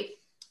not really,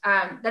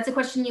 that's a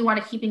question you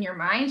want to keep in your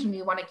mind, and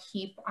you want to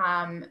keep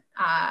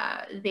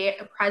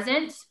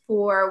present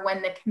for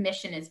when the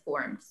commission is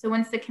formed. So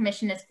once the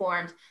commission is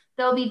formed,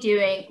 they'll be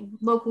doing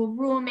local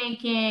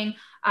rulemaking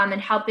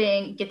and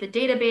helping get the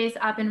database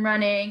up and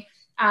running,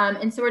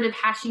 and sort of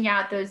hashing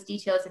out those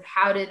details of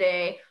how do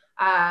they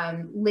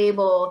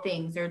label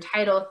things or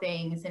title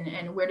things,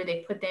 and where do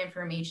they put the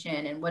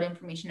information, and what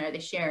information are they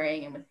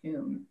sharing and with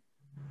whom?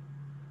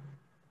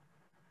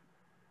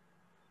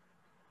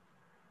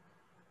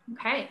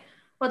 Okay.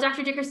 Well,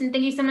 Dr. Dickerson,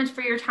 thank you so much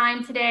for your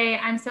time today.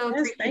 I'm so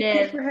appreciative.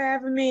 Thank you for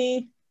having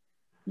me.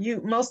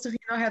 Most of you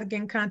know how to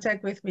get in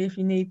contact with me if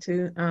you need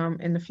to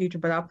in the future,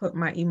 but I'll put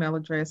my email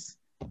address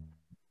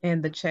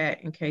in the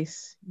chat in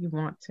case you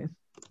want to.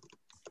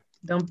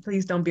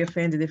 Please don't be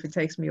offended if it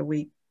takes me a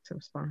week to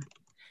respond.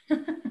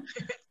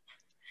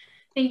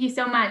 Thank you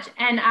so much.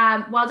 And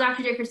while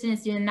Dr. Dickerson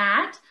is doing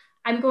that,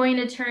 I'm going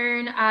to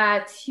turn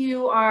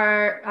to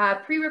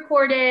our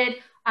pre-recorded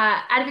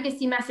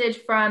advocacy message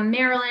from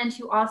Maryland,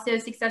 who also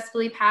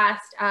successfully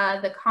passed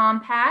the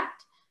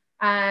compact,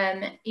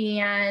 and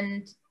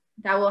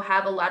that will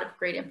have a lot of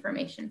great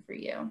information for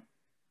you.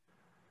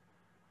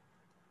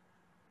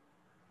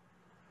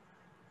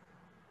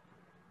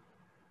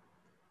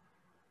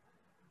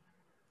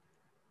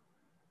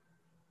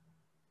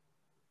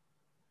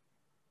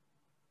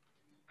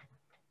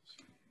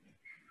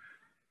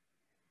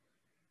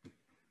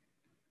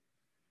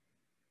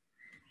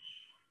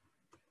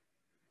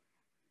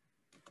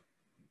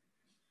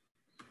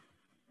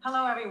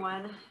 Hello,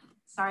 everyone.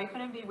 Sorry I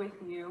couldn't be with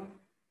you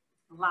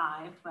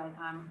live, but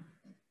I'm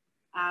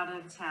out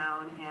of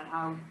town, and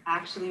I'll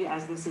actually,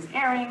 as this is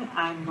airing,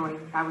 I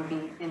would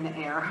be in the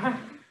air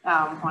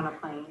on a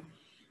plane.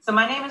 So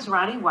my name is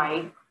Ronnie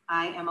White.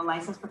 I am a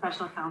licensed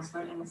professional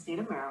counselor in the state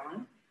of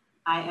Maryland.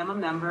 I am a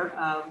member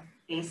of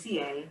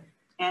ACA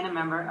and a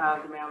member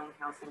of the Maryland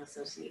Counseling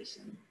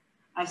Association.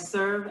 I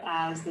serve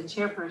as the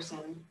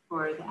chairperson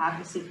for the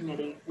Advocacy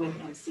Committee with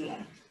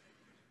MCA.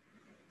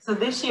 So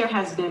this year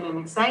has been an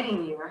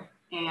exciting year,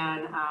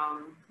 and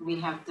we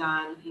have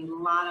done a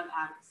lot of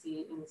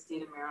advocacy in the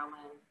state of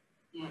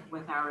Maryland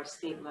with our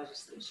state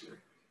legislature.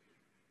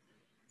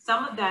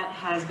 Some of that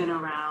has been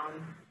around,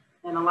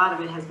 and a lot of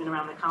it has been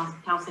around the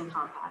Counseling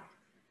Compact,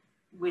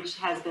 which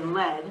has been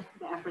led,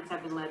 the efforts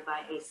have been led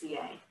by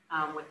ACA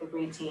with a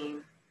great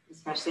team,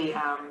 especially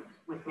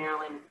with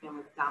Maryland and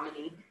with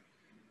Dominique,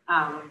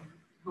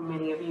 who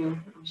many of you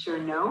I'm sure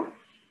know.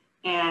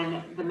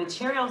 And the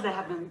materials that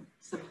have been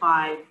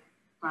supplied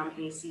from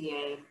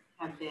ACA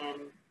have been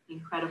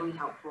incredibly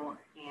helpful,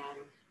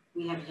 and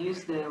we have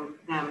used them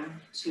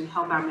to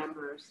help our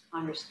members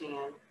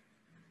understand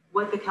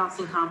what the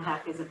Counseling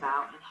Compact is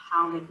about and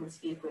how they can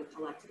speak with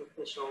elected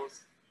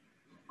officials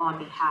on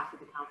behalf of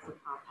the Counseling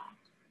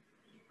Compact.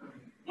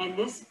 And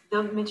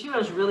the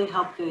materials really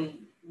help the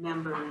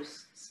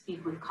members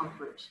speak with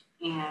comfort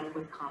and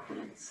with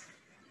confidence.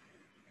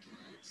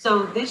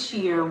 So this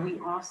year, we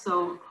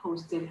also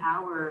hosted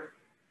our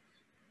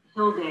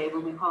Hill Day,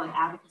 what we call it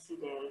Advocacy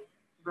Day,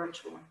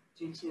 virtual,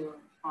 due to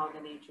all the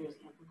natures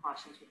and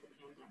precautions with the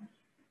pandemic.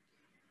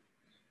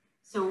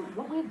 So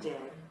what we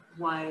did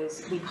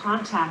was we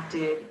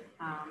contacted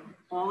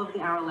all of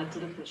our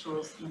elected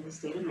officials in the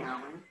state of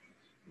Maryland,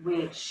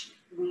 which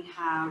we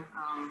have,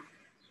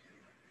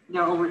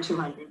 there are over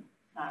 200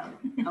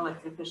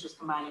 elected officials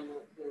combining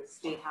the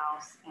State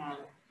House and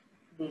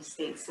the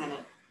State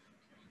Senate.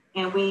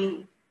 And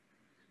we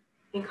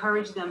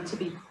encourage them to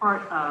be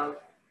part of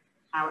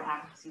our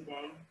Advocacy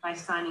Day by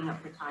signing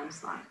up for time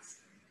slots.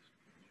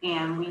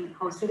 And we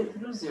hosted it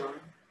through Zoom.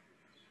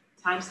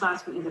 Time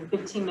slots were either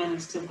 15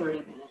 minutes to 30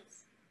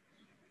 minutes.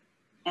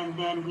 And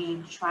then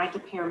we tried to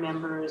pair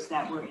members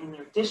that were in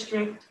their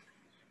district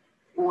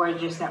or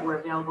just that were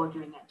available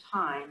during that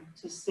time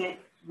to sit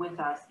with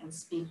us and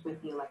speak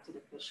with the elected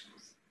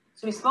officials.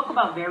 So we spoke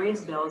about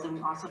various bills, and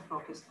we also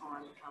focused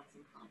on the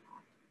Counseling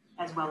Compact,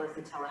 as well as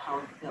the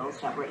telehealth bills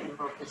that were in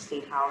both the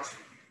State House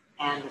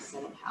and the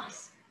Senate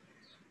House.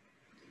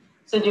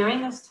 So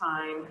during this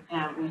time,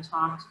 we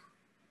talked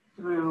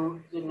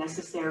through the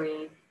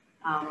necessary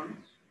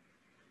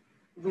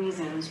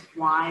reasons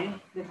why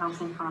the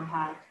Counseling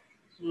Compact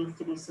needs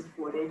to be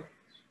supported,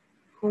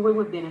 who it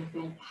would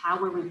benefit,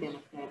 how it would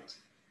benefit,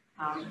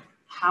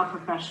 how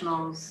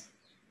professionals,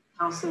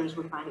 counselors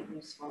would find it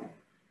useful,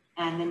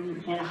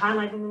 and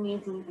highlighting the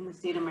needs in the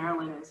state of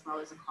Maryland as well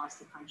as across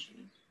the country.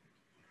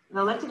 The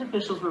elected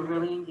officials were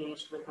really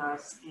engaged with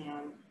us,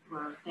 and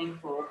we're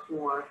thankful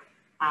for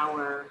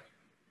our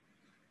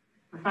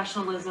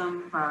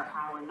professionalism, for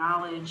our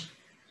knowledge,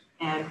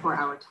 and for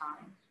our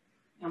time.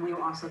 And we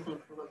were also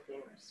thankful of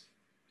theirs.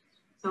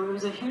 So it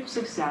was a huge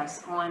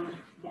success. On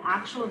the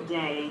actual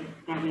day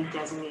that we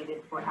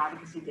designated for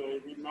Advocacy Day,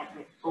 we met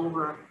with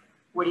over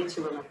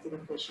 42 elected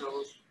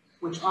officials,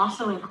 which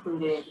also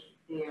included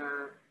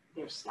their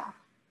staff.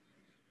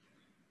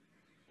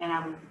 And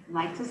I would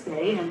like to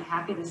say, and I'm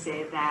happy to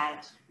say,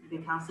 that the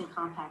Counseling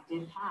Compact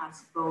did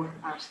pass both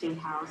our State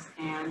House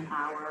and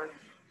our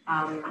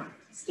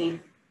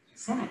State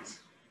Senate,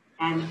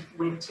 and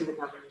went to the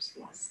governor's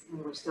desk.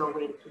 And we're still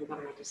waiting for the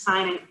governor to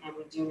sign it, and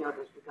we do know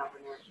that the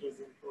governor is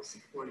in full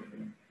support of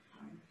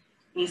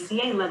it.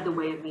 ACA led the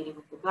way of meeting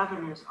with the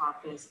governor's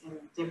office, and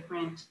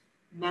different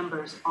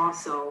members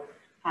also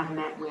have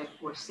met with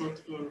or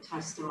sent in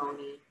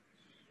testimony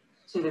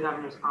to the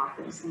governor's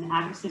office. And the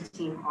advocacy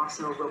team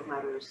also wrote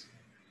letters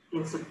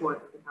in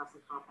support of the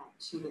Counseling Compact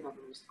to the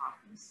governor's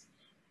office.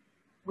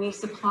 We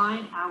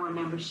supplied our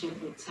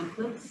membership with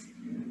templates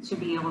to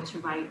be able to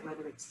write,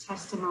 whether it's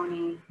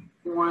testimony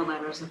or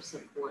letters of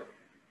support.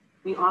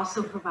 We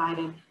also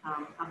provided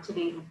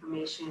up-to-date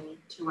information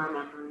to our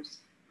members.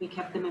 We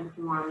kept them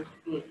informed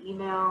via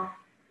email,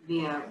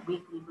 via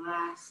weekly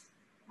blast,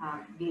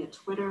 via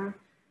Twitter,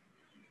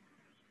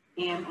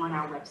 and on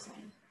our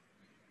website.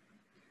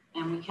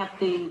 And we kept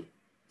the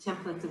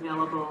templates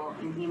available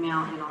in email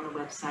and on the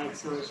website,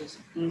 so it's just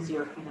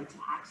easier for them to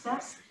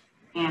access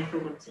and for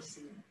them to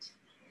see it.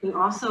 We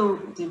also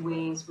did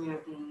ways where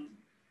the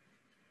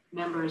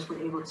members were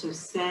able to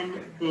send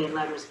the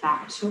letters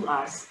back to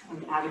us,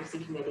 the Advocacy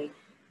Committee,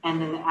 and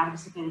then the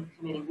Advocacy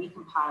Committee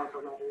recompiled the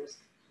letters,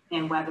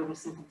 and whether we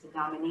sent them to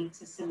Dominique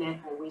to submit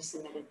or we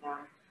submitted them,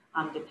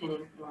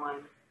 depending on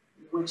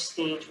which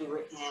stage we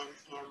were in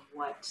and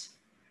what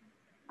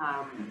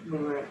we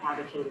were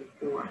advocating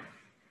for.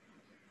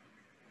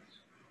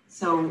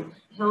 So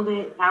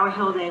our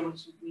Hill Day,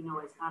 which we know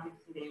as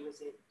Advocacy Day,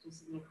 was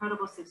just an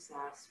incredible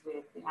success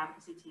with the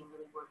advocacy team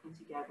really working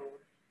together,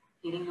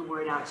 getting the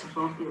word out to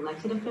both the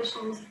elected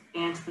officials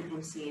and to the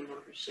MCA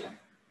membership,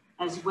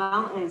 as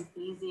well as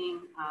easing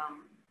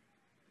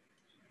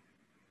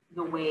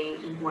the way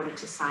in order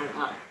to sign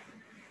up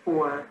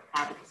for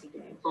Advocacy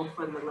Day, both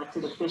for the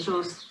elected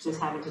officials just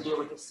having to deal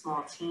with a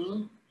small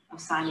team of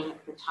signing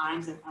up for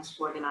times and us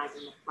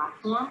organizing the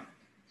platform,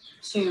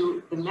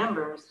 to the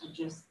members of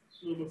just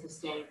needed to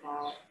say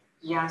that,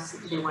 yes,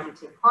 they wanted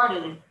to take part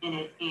in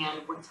it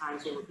and what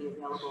times they would be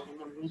available. And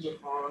then we did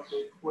all of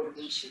the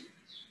coordination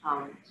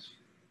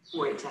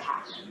for it to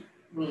happen.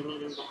 We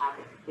needed to have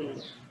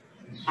the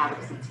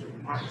advocacy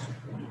team, advocacy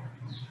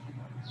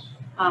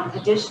committee.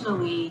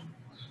 Additionally,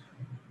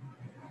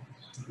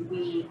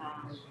 we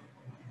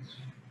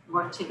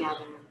worked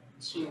together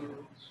to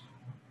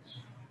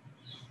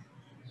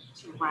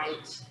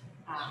write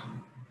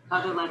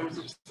other letters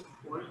of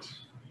support.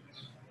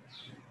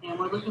 And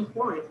we're looking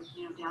forward,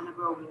 down the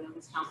road. We know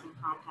this Counseling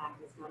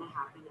Compact is going to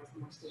happen as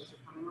more states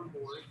are coming on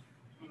board,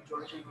 and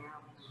Georgia and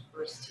Maryland are the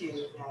first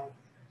two that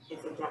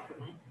it's a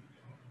definite.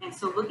 And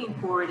so looking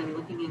forward and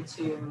looking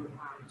into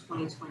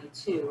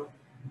 2022,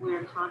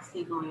 we're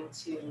constantly going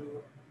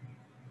to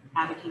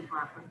advocate for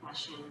our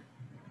profession,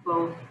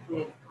 both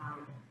with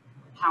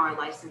how our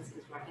license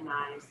is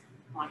recognized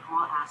on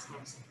all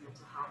aspects of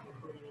mental health,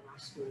 including in our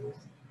schools.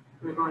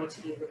 We're going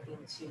to be looking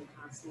to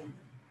constantly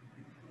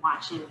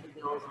watching the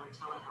bills on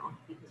telehealth,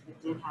 because we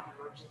did have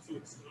emergency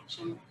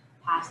expansion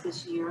passed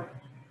this year,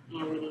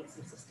 and we need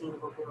some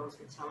sustainable bills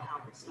with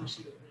telehealth,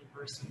 especially with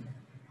reimbursement.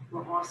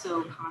 We're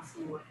also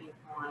constantly working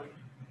on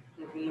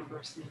the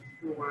reimbursement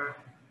for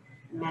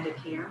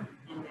Medicare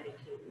and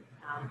Medicaid,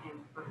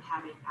 and for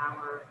having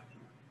our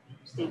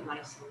state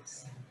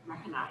license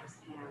recognized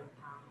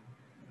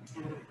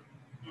and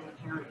the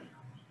parity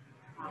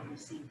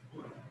received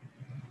for it.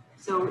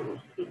 So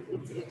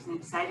it's an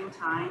exciting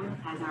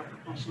time as our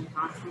profession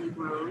constantly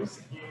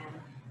grows,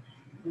 and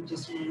we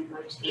just need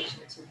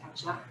legislation to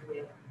catch up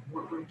with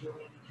what we're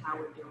doing, how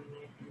we're doing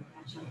it, and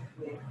catch up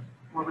with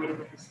already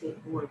what the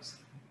state boards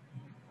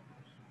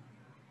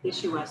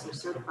issue us or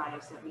certify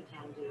us that we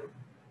can do.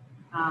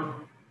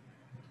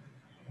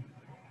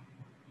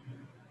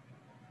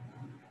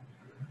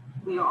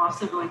 We are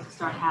also going to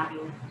start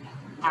having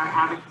our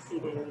Advocacy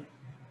Day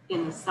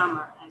in the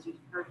summer, as we've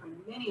heard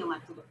from many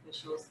elected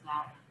officials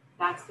that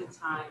that's the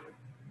time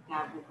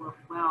that will work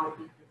well,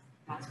 because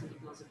that's when the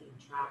bills are being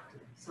drafted.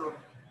 So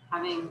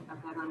having a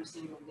better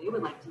understanding of what they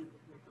would like to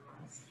hear from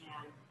us,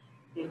 and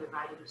they've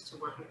invited us to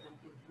work with them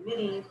in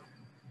committee,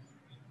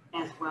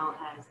 as well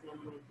as then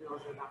when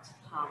bills are about to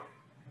come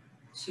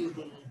to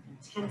the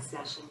 10th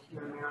session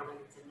here in Maryland.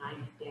 It's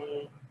a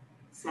 90-day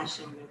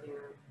session where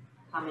they're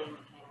coming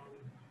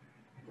and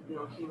the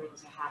bill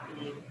hearings are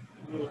happening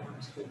and leading up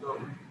to the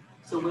vote.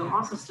 So we'll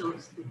also still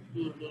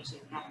be engaged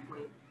at that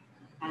point.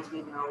 As we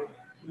know,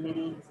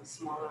 committee is a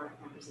smaller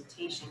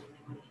representation, and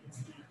then when it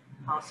hits the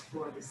House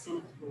floor, the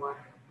Senate floor,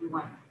 we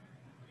want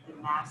the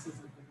masses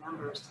of the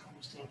members to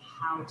understand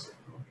how to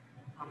vote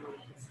when it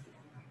hits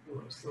the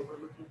floor. So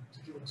we're looking to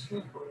do a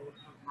twofold of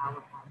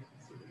our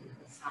advocacy in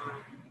the summer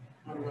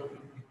and then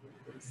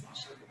in the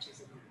session, which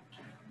is in March.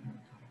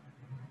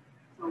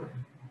 So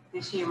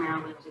this year,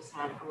 Maryland just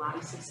had a lot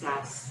of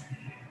success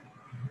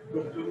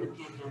within the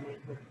pandemic,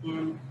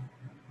 within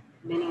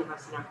many of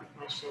us in our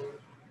profession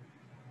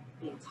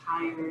being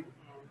tired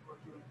and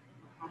working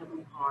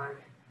incredibly hard,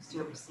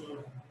 servicing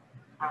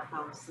our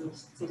fellow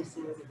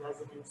citizens and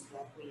residents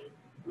that we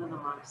live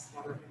amongst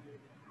that are in need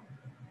of help.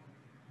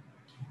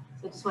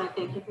 So I just want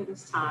to thank you for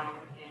this time,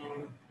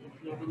 and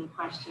if you have any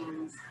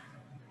questions,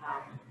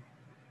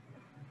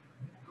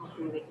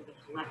 hopefully they can be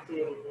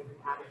collected, and then the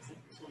advocacy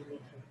team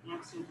can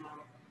answer them.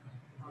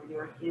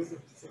 There is a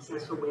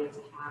successful way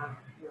to have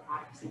your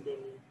advocacy day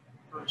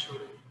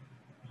virtually,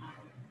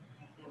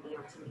 and be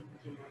able to meet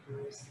with your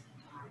members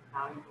and have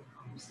valuable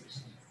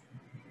conversations.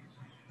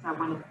 So I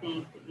want to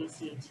thank the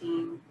ACA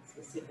team,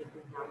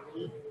 specifically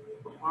Dominique,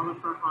 for all of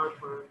her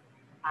hard work,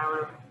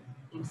 our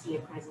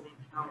MCA president,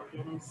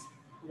 McGinnis,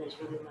 who has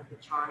really led the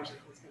charge and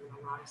has given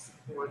a lot of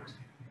support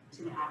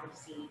to the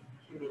advocacy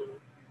committee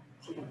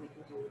so that we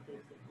can do the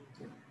things that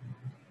we do.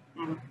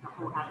 And the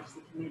whole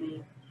advocacy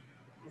committee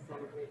has done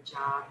a great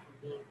job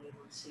in being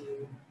able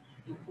to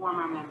inform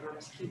our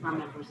members, keep our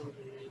members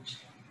engaged,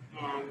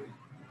 and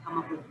come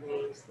up with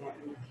ways that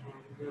we can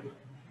really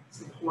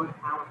support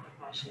our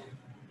profession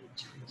and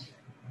change.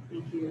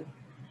 Thank you.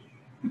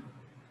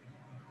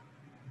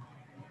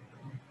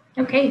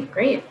 Okay,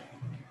 great.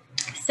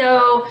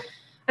 So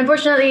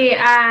unfortunately,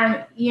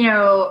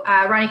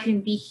 Ronnie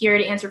couldn't be here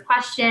to answer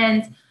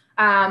questions,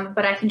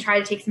 but I can try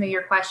to take some of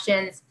your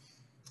questions.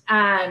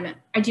 I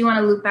do want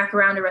to loop back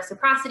around to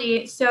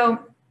reciprocity. So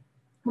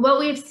what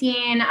we've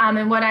seen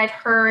and what I've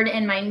heard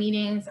in my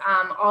meetings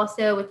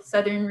also with the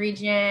Southern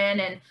region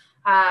and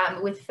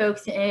with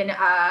folks in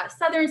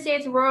Southern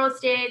states, rural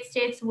states,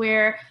 states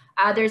where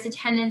there's a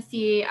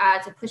tendency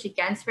to push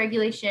against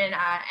regulation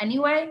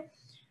anyway,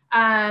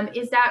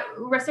 is that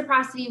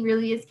reciprocity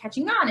really is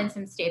catching on in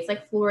some states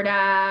like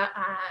Florida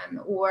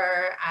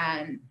or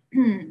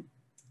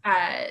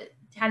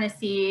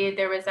Tennessee.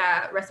 There was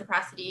a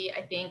reciprocity,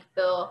 I think,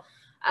 bill.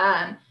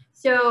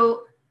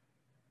 So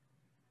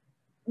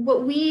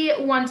what we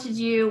want to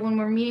do when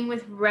we're meeting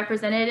with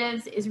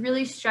representatives is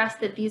really stress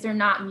that these are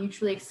not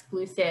mutually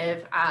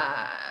exclusive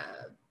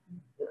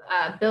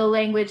bill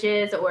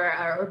languages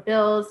or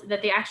bills,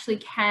 that they actually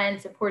can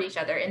support each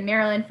other. In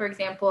Maryland, for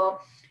example,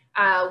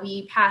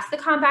 we passed the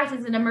compact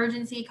as an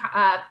emergency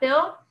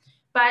bill,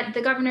 but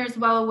the governor is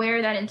well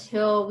aware that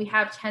until we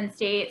have 10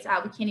 states,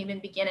 we can't even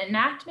begin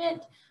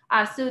enactment.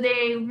 So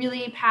they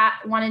really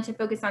wanted to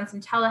focus on some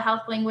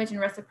telehealth language and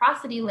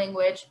reciprocity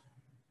language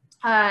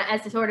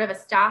as a sort of a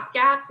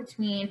stopgap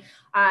between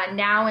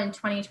now and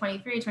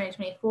 2023,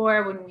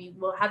 2024, when we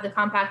will have the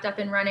compact up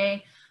and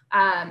running.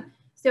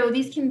 So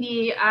these can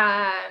be,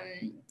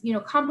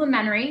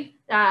 complementary.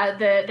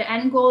 The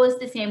end goal is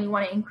the same. We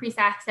want to increase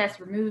access,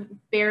 remove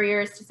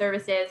barriers to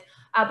services,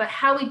 but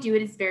how we do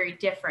it is very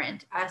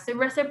different. So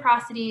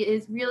reciprocity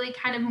is really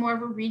kind of more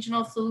of a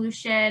regional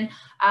solution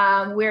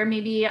where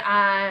maybe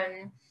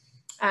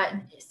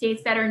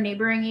states that are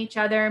neighboring each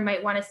other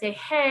might want to say,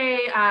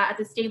 hey, at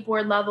the state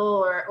board level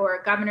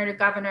or governor to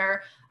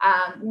governor,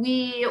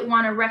 we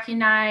want to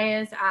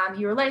recognize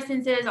your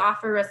licenses,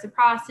 offer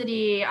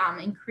reciprocity,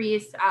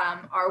 increase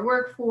our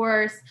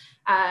workforce,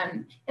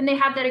 and they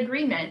have that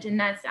agreement, and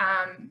that's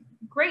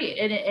great,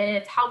 and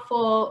it's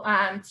helpful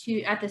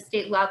to at the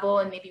state level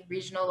and maybe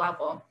regional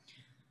level.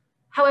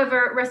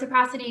 However,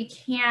 reciprocity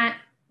can't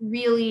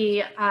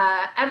really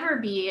ever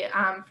be,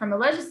 from a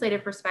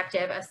legislative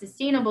perspective, a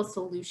sustainable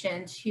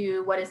solution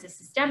to what is a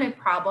systemic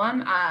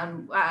problem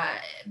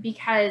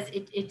because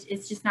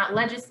it's just not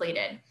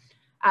legislated.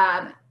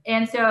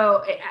 And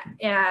so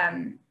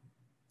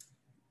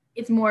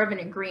it's more of an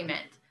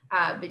agreement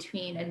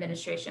between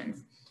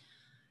administrations.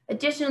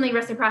 Additionally,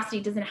 reciprocity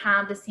doesn't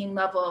have the same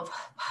level of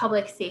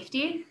public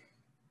safety.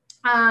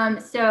 And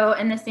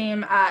the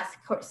same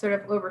sort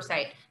of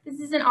oversight. This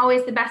isn't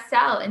always the best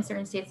sell in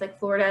certain states like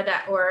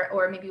Florida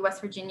or maybe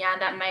West Virginia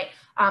that might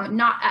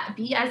not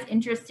be as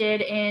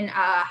interested in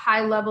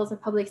high levels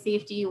of public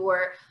safety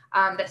or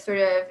that sort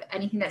of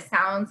anything that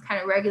sounds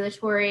kind of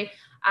regulatory.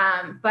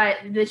 But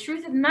the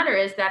truth of the matter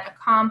is that a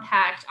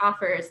compact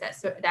offers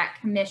that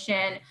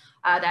commission,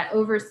 that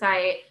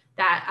oversight,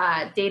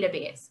 that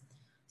database.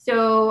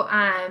 So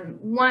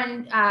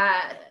one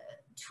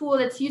tool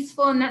that's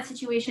useful in that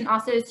situation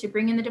also is to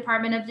bring in the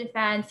Department of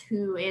Defense,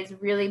 who is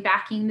really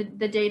backing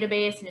the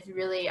database and is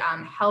really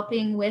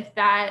helping with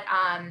that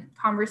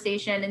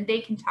conversation. And they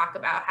can talk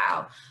about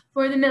how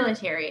for the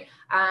military,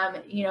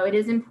 it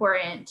is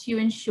important to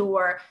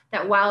ensure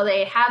that while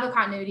they have a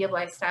continuity of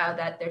lifestyle,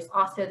 that there's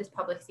also this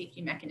public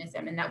safety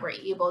mechanism and that we're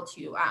able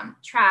to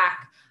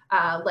track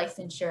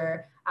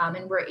licensure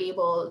and we're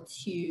able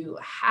to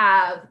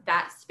have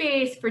that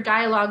space for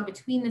dialogue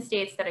between the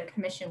states that a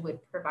commission would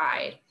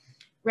provide.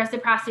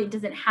 Reciprocity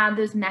doesn't have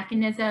those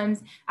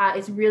mechanisms.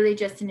 It's really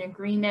just an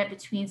agreement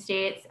between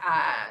states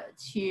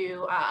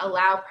to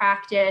allow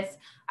practice.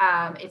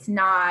 It's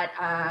not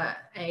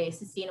a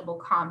sustainable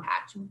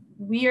compact.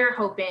 We are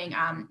hoping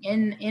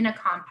in a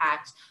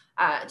compact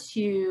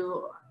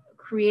to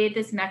create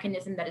this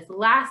mechanism that is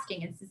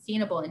lasting and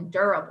sustainable and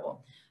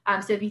durable.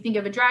 So if you think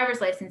of a driver's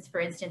license, for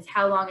instance,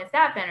 how long has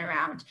that been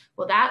around?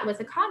 Well, that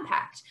was a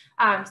compact.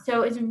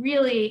 So it's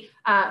really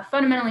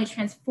fundamentally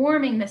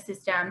transforming the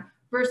system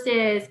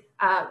versus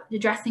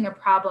addressing a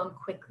problem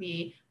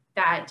quickly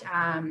that,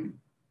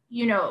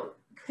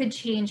 could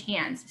change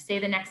hands. Say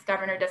the next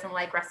governor doesn't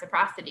like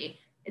reciprocity,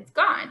 it's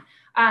gone.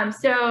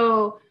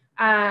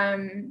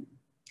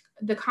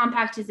 The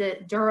compact is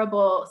a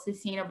durable,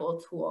 sustainable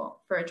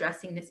tool for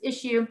addressing this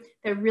issue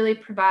that really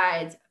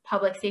provides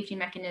public safety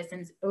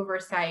mechanisms,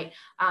 oversight,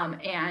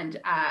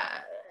 and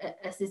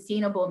a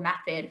sustainable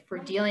method for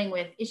dealing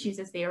with issues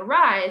as they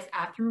arise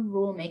through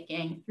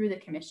rulemaking, through the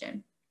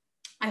commission.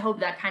 I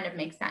hope that kind of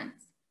makes sense.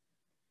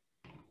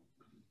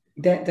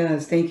 That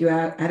does. Thank you.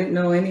 I didn't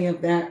know any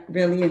of that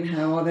really and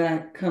how all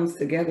that comes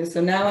together.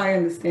 So now I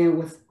understand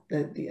what's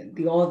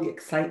all the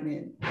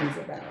excitement is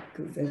about,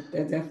 because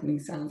that definitely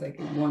sounds like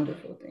a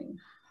wonderful thing.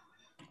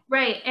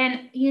 Right.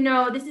 And, you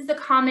know, this is a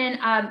common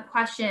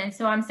question.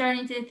 So I'm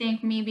starting to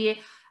think maybe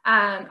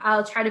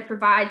I'll try to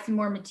provide some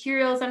more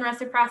materials on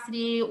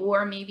reciprocity,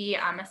 or maybe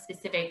a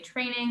specific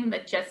training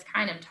that just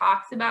kind of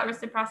talks about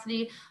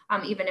reciprocity,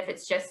 even if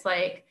it's just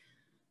like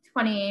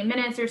 20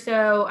 minutes or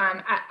so.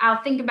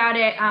 I'll think about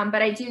it,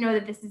 but I do know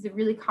that this is a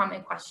really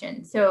common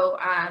question. So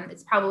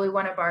it's probably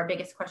one of our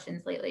biggest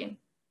questions lately.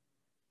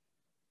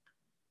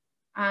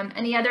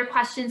 Any other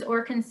questions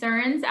or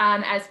concerns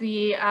as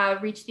we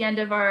reach the end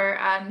of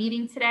our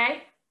meeting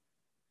today?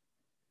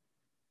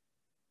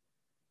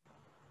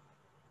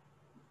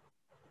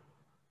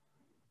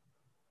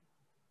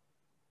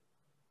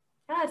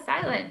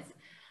 Silence.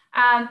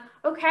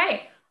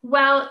 Okay,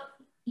 well,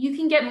 you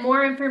can get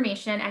more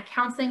information at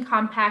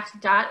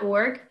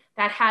counselingcompact.org.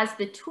 That has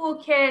the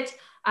toolkit,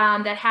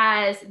 that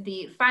has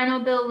the final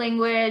bill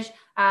language,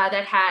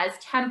 that has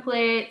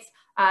templates,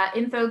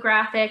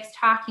 infographics,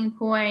 talking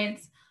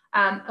points.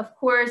 Of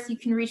course, you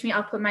can reach me.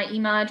 I'll put my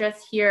email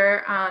address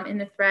here in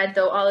the thread,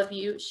 though all of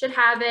you should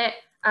have it.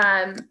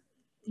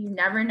 You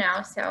never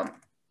know. So,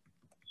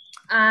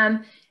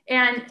 and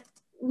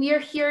we are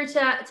here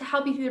to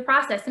help you through the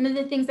process. Some of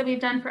the things that we've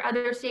done for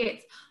other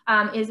states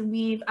is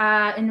we've,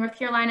 in North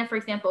Carolina, for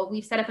example,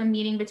 we've set up a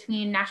meeting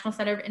between National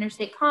Center of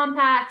Interstate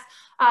Compacts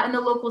and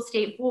the local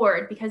state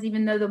board, because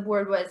even though the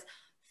board was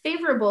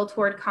favorable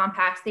toward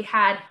compacts, they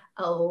had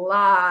a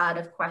lot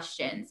of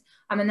questions.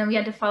 And then we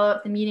had to follow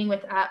up the meeting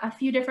with a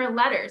few different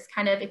letters,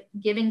 kind of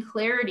giving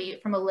clarity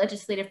from a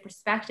legislative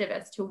perspective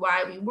as to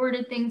why we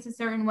worded things a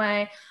certain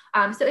way.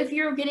 So if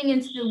you're getting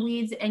into the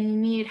weeds and you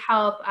need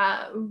help,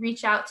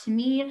 reach out to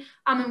me,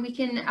 and we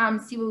can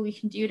see what we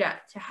can do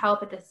to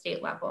help at the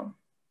state level.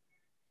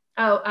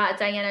 Oh,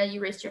 Diana,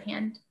 you raised your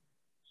hand.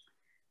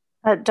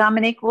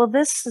 Dominique, will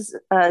this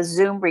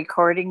Zoom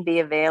recording be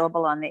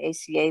available on the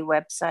ACA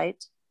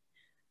website?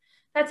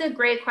 That's a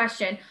great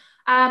question.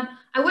 I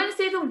wouldn't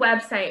say the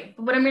website,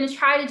 but what I'm going to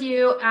try to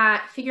do,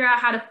 figure out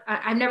how to,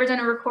 I've never done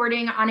a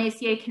recording on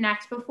ACA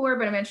Connect before,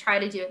 but I'm going to try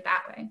to do it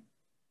that way.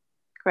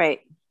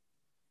 Great.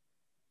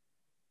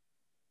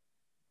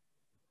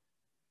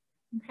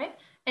 Okay.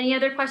 Any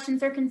other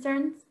questions or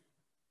concerns?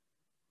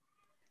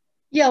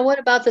 Yeah, what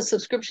about the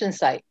subscription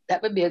site?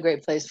 That would be a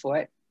great place for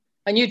it.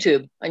 On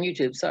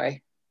YouTube,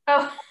 sorry.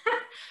 Oh,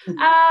 okay,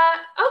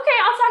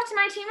 I'll talk to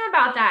my team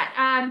about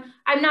that.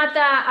 I'm not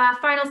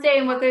the final say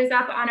in what goes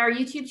up on our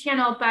YouTube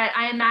channel, but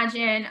I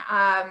imagine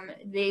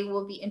they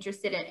will be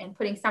interested in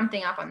putting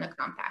something up on the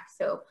compact.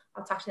 So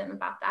I'll talk to them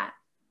about that.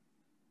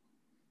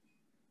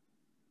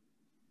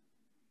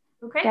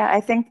 Okay. Yeah, I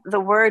think the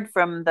word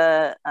from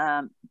the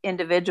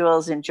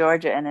individuals in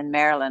Georgia and in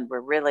Maryland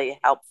were really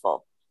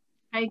helpful.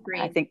 I agree.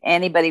 I think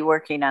anybody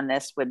working on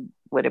this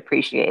would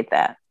appreciate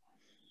that.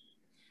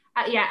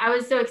 Yeah, I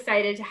was so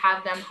excited to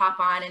have them hop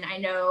on, and I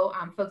know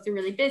folks are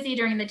really busy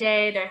during the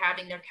day. They're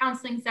having their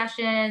counseling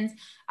sessions,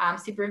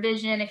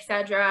 supervision,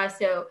 etc.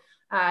 So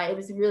it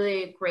was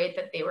really great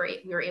that we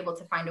were able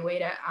to find a way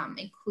to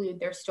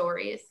include their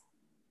stories.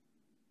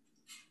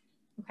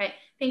 Okay,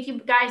 thank you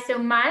guys so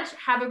much.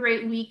 Have a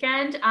great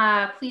weekend.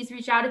 Please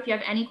reach out if you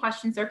have any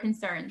questions or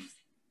concerns.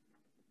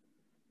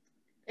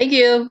 Thank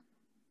you.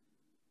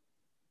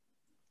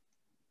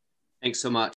 Thanks so much.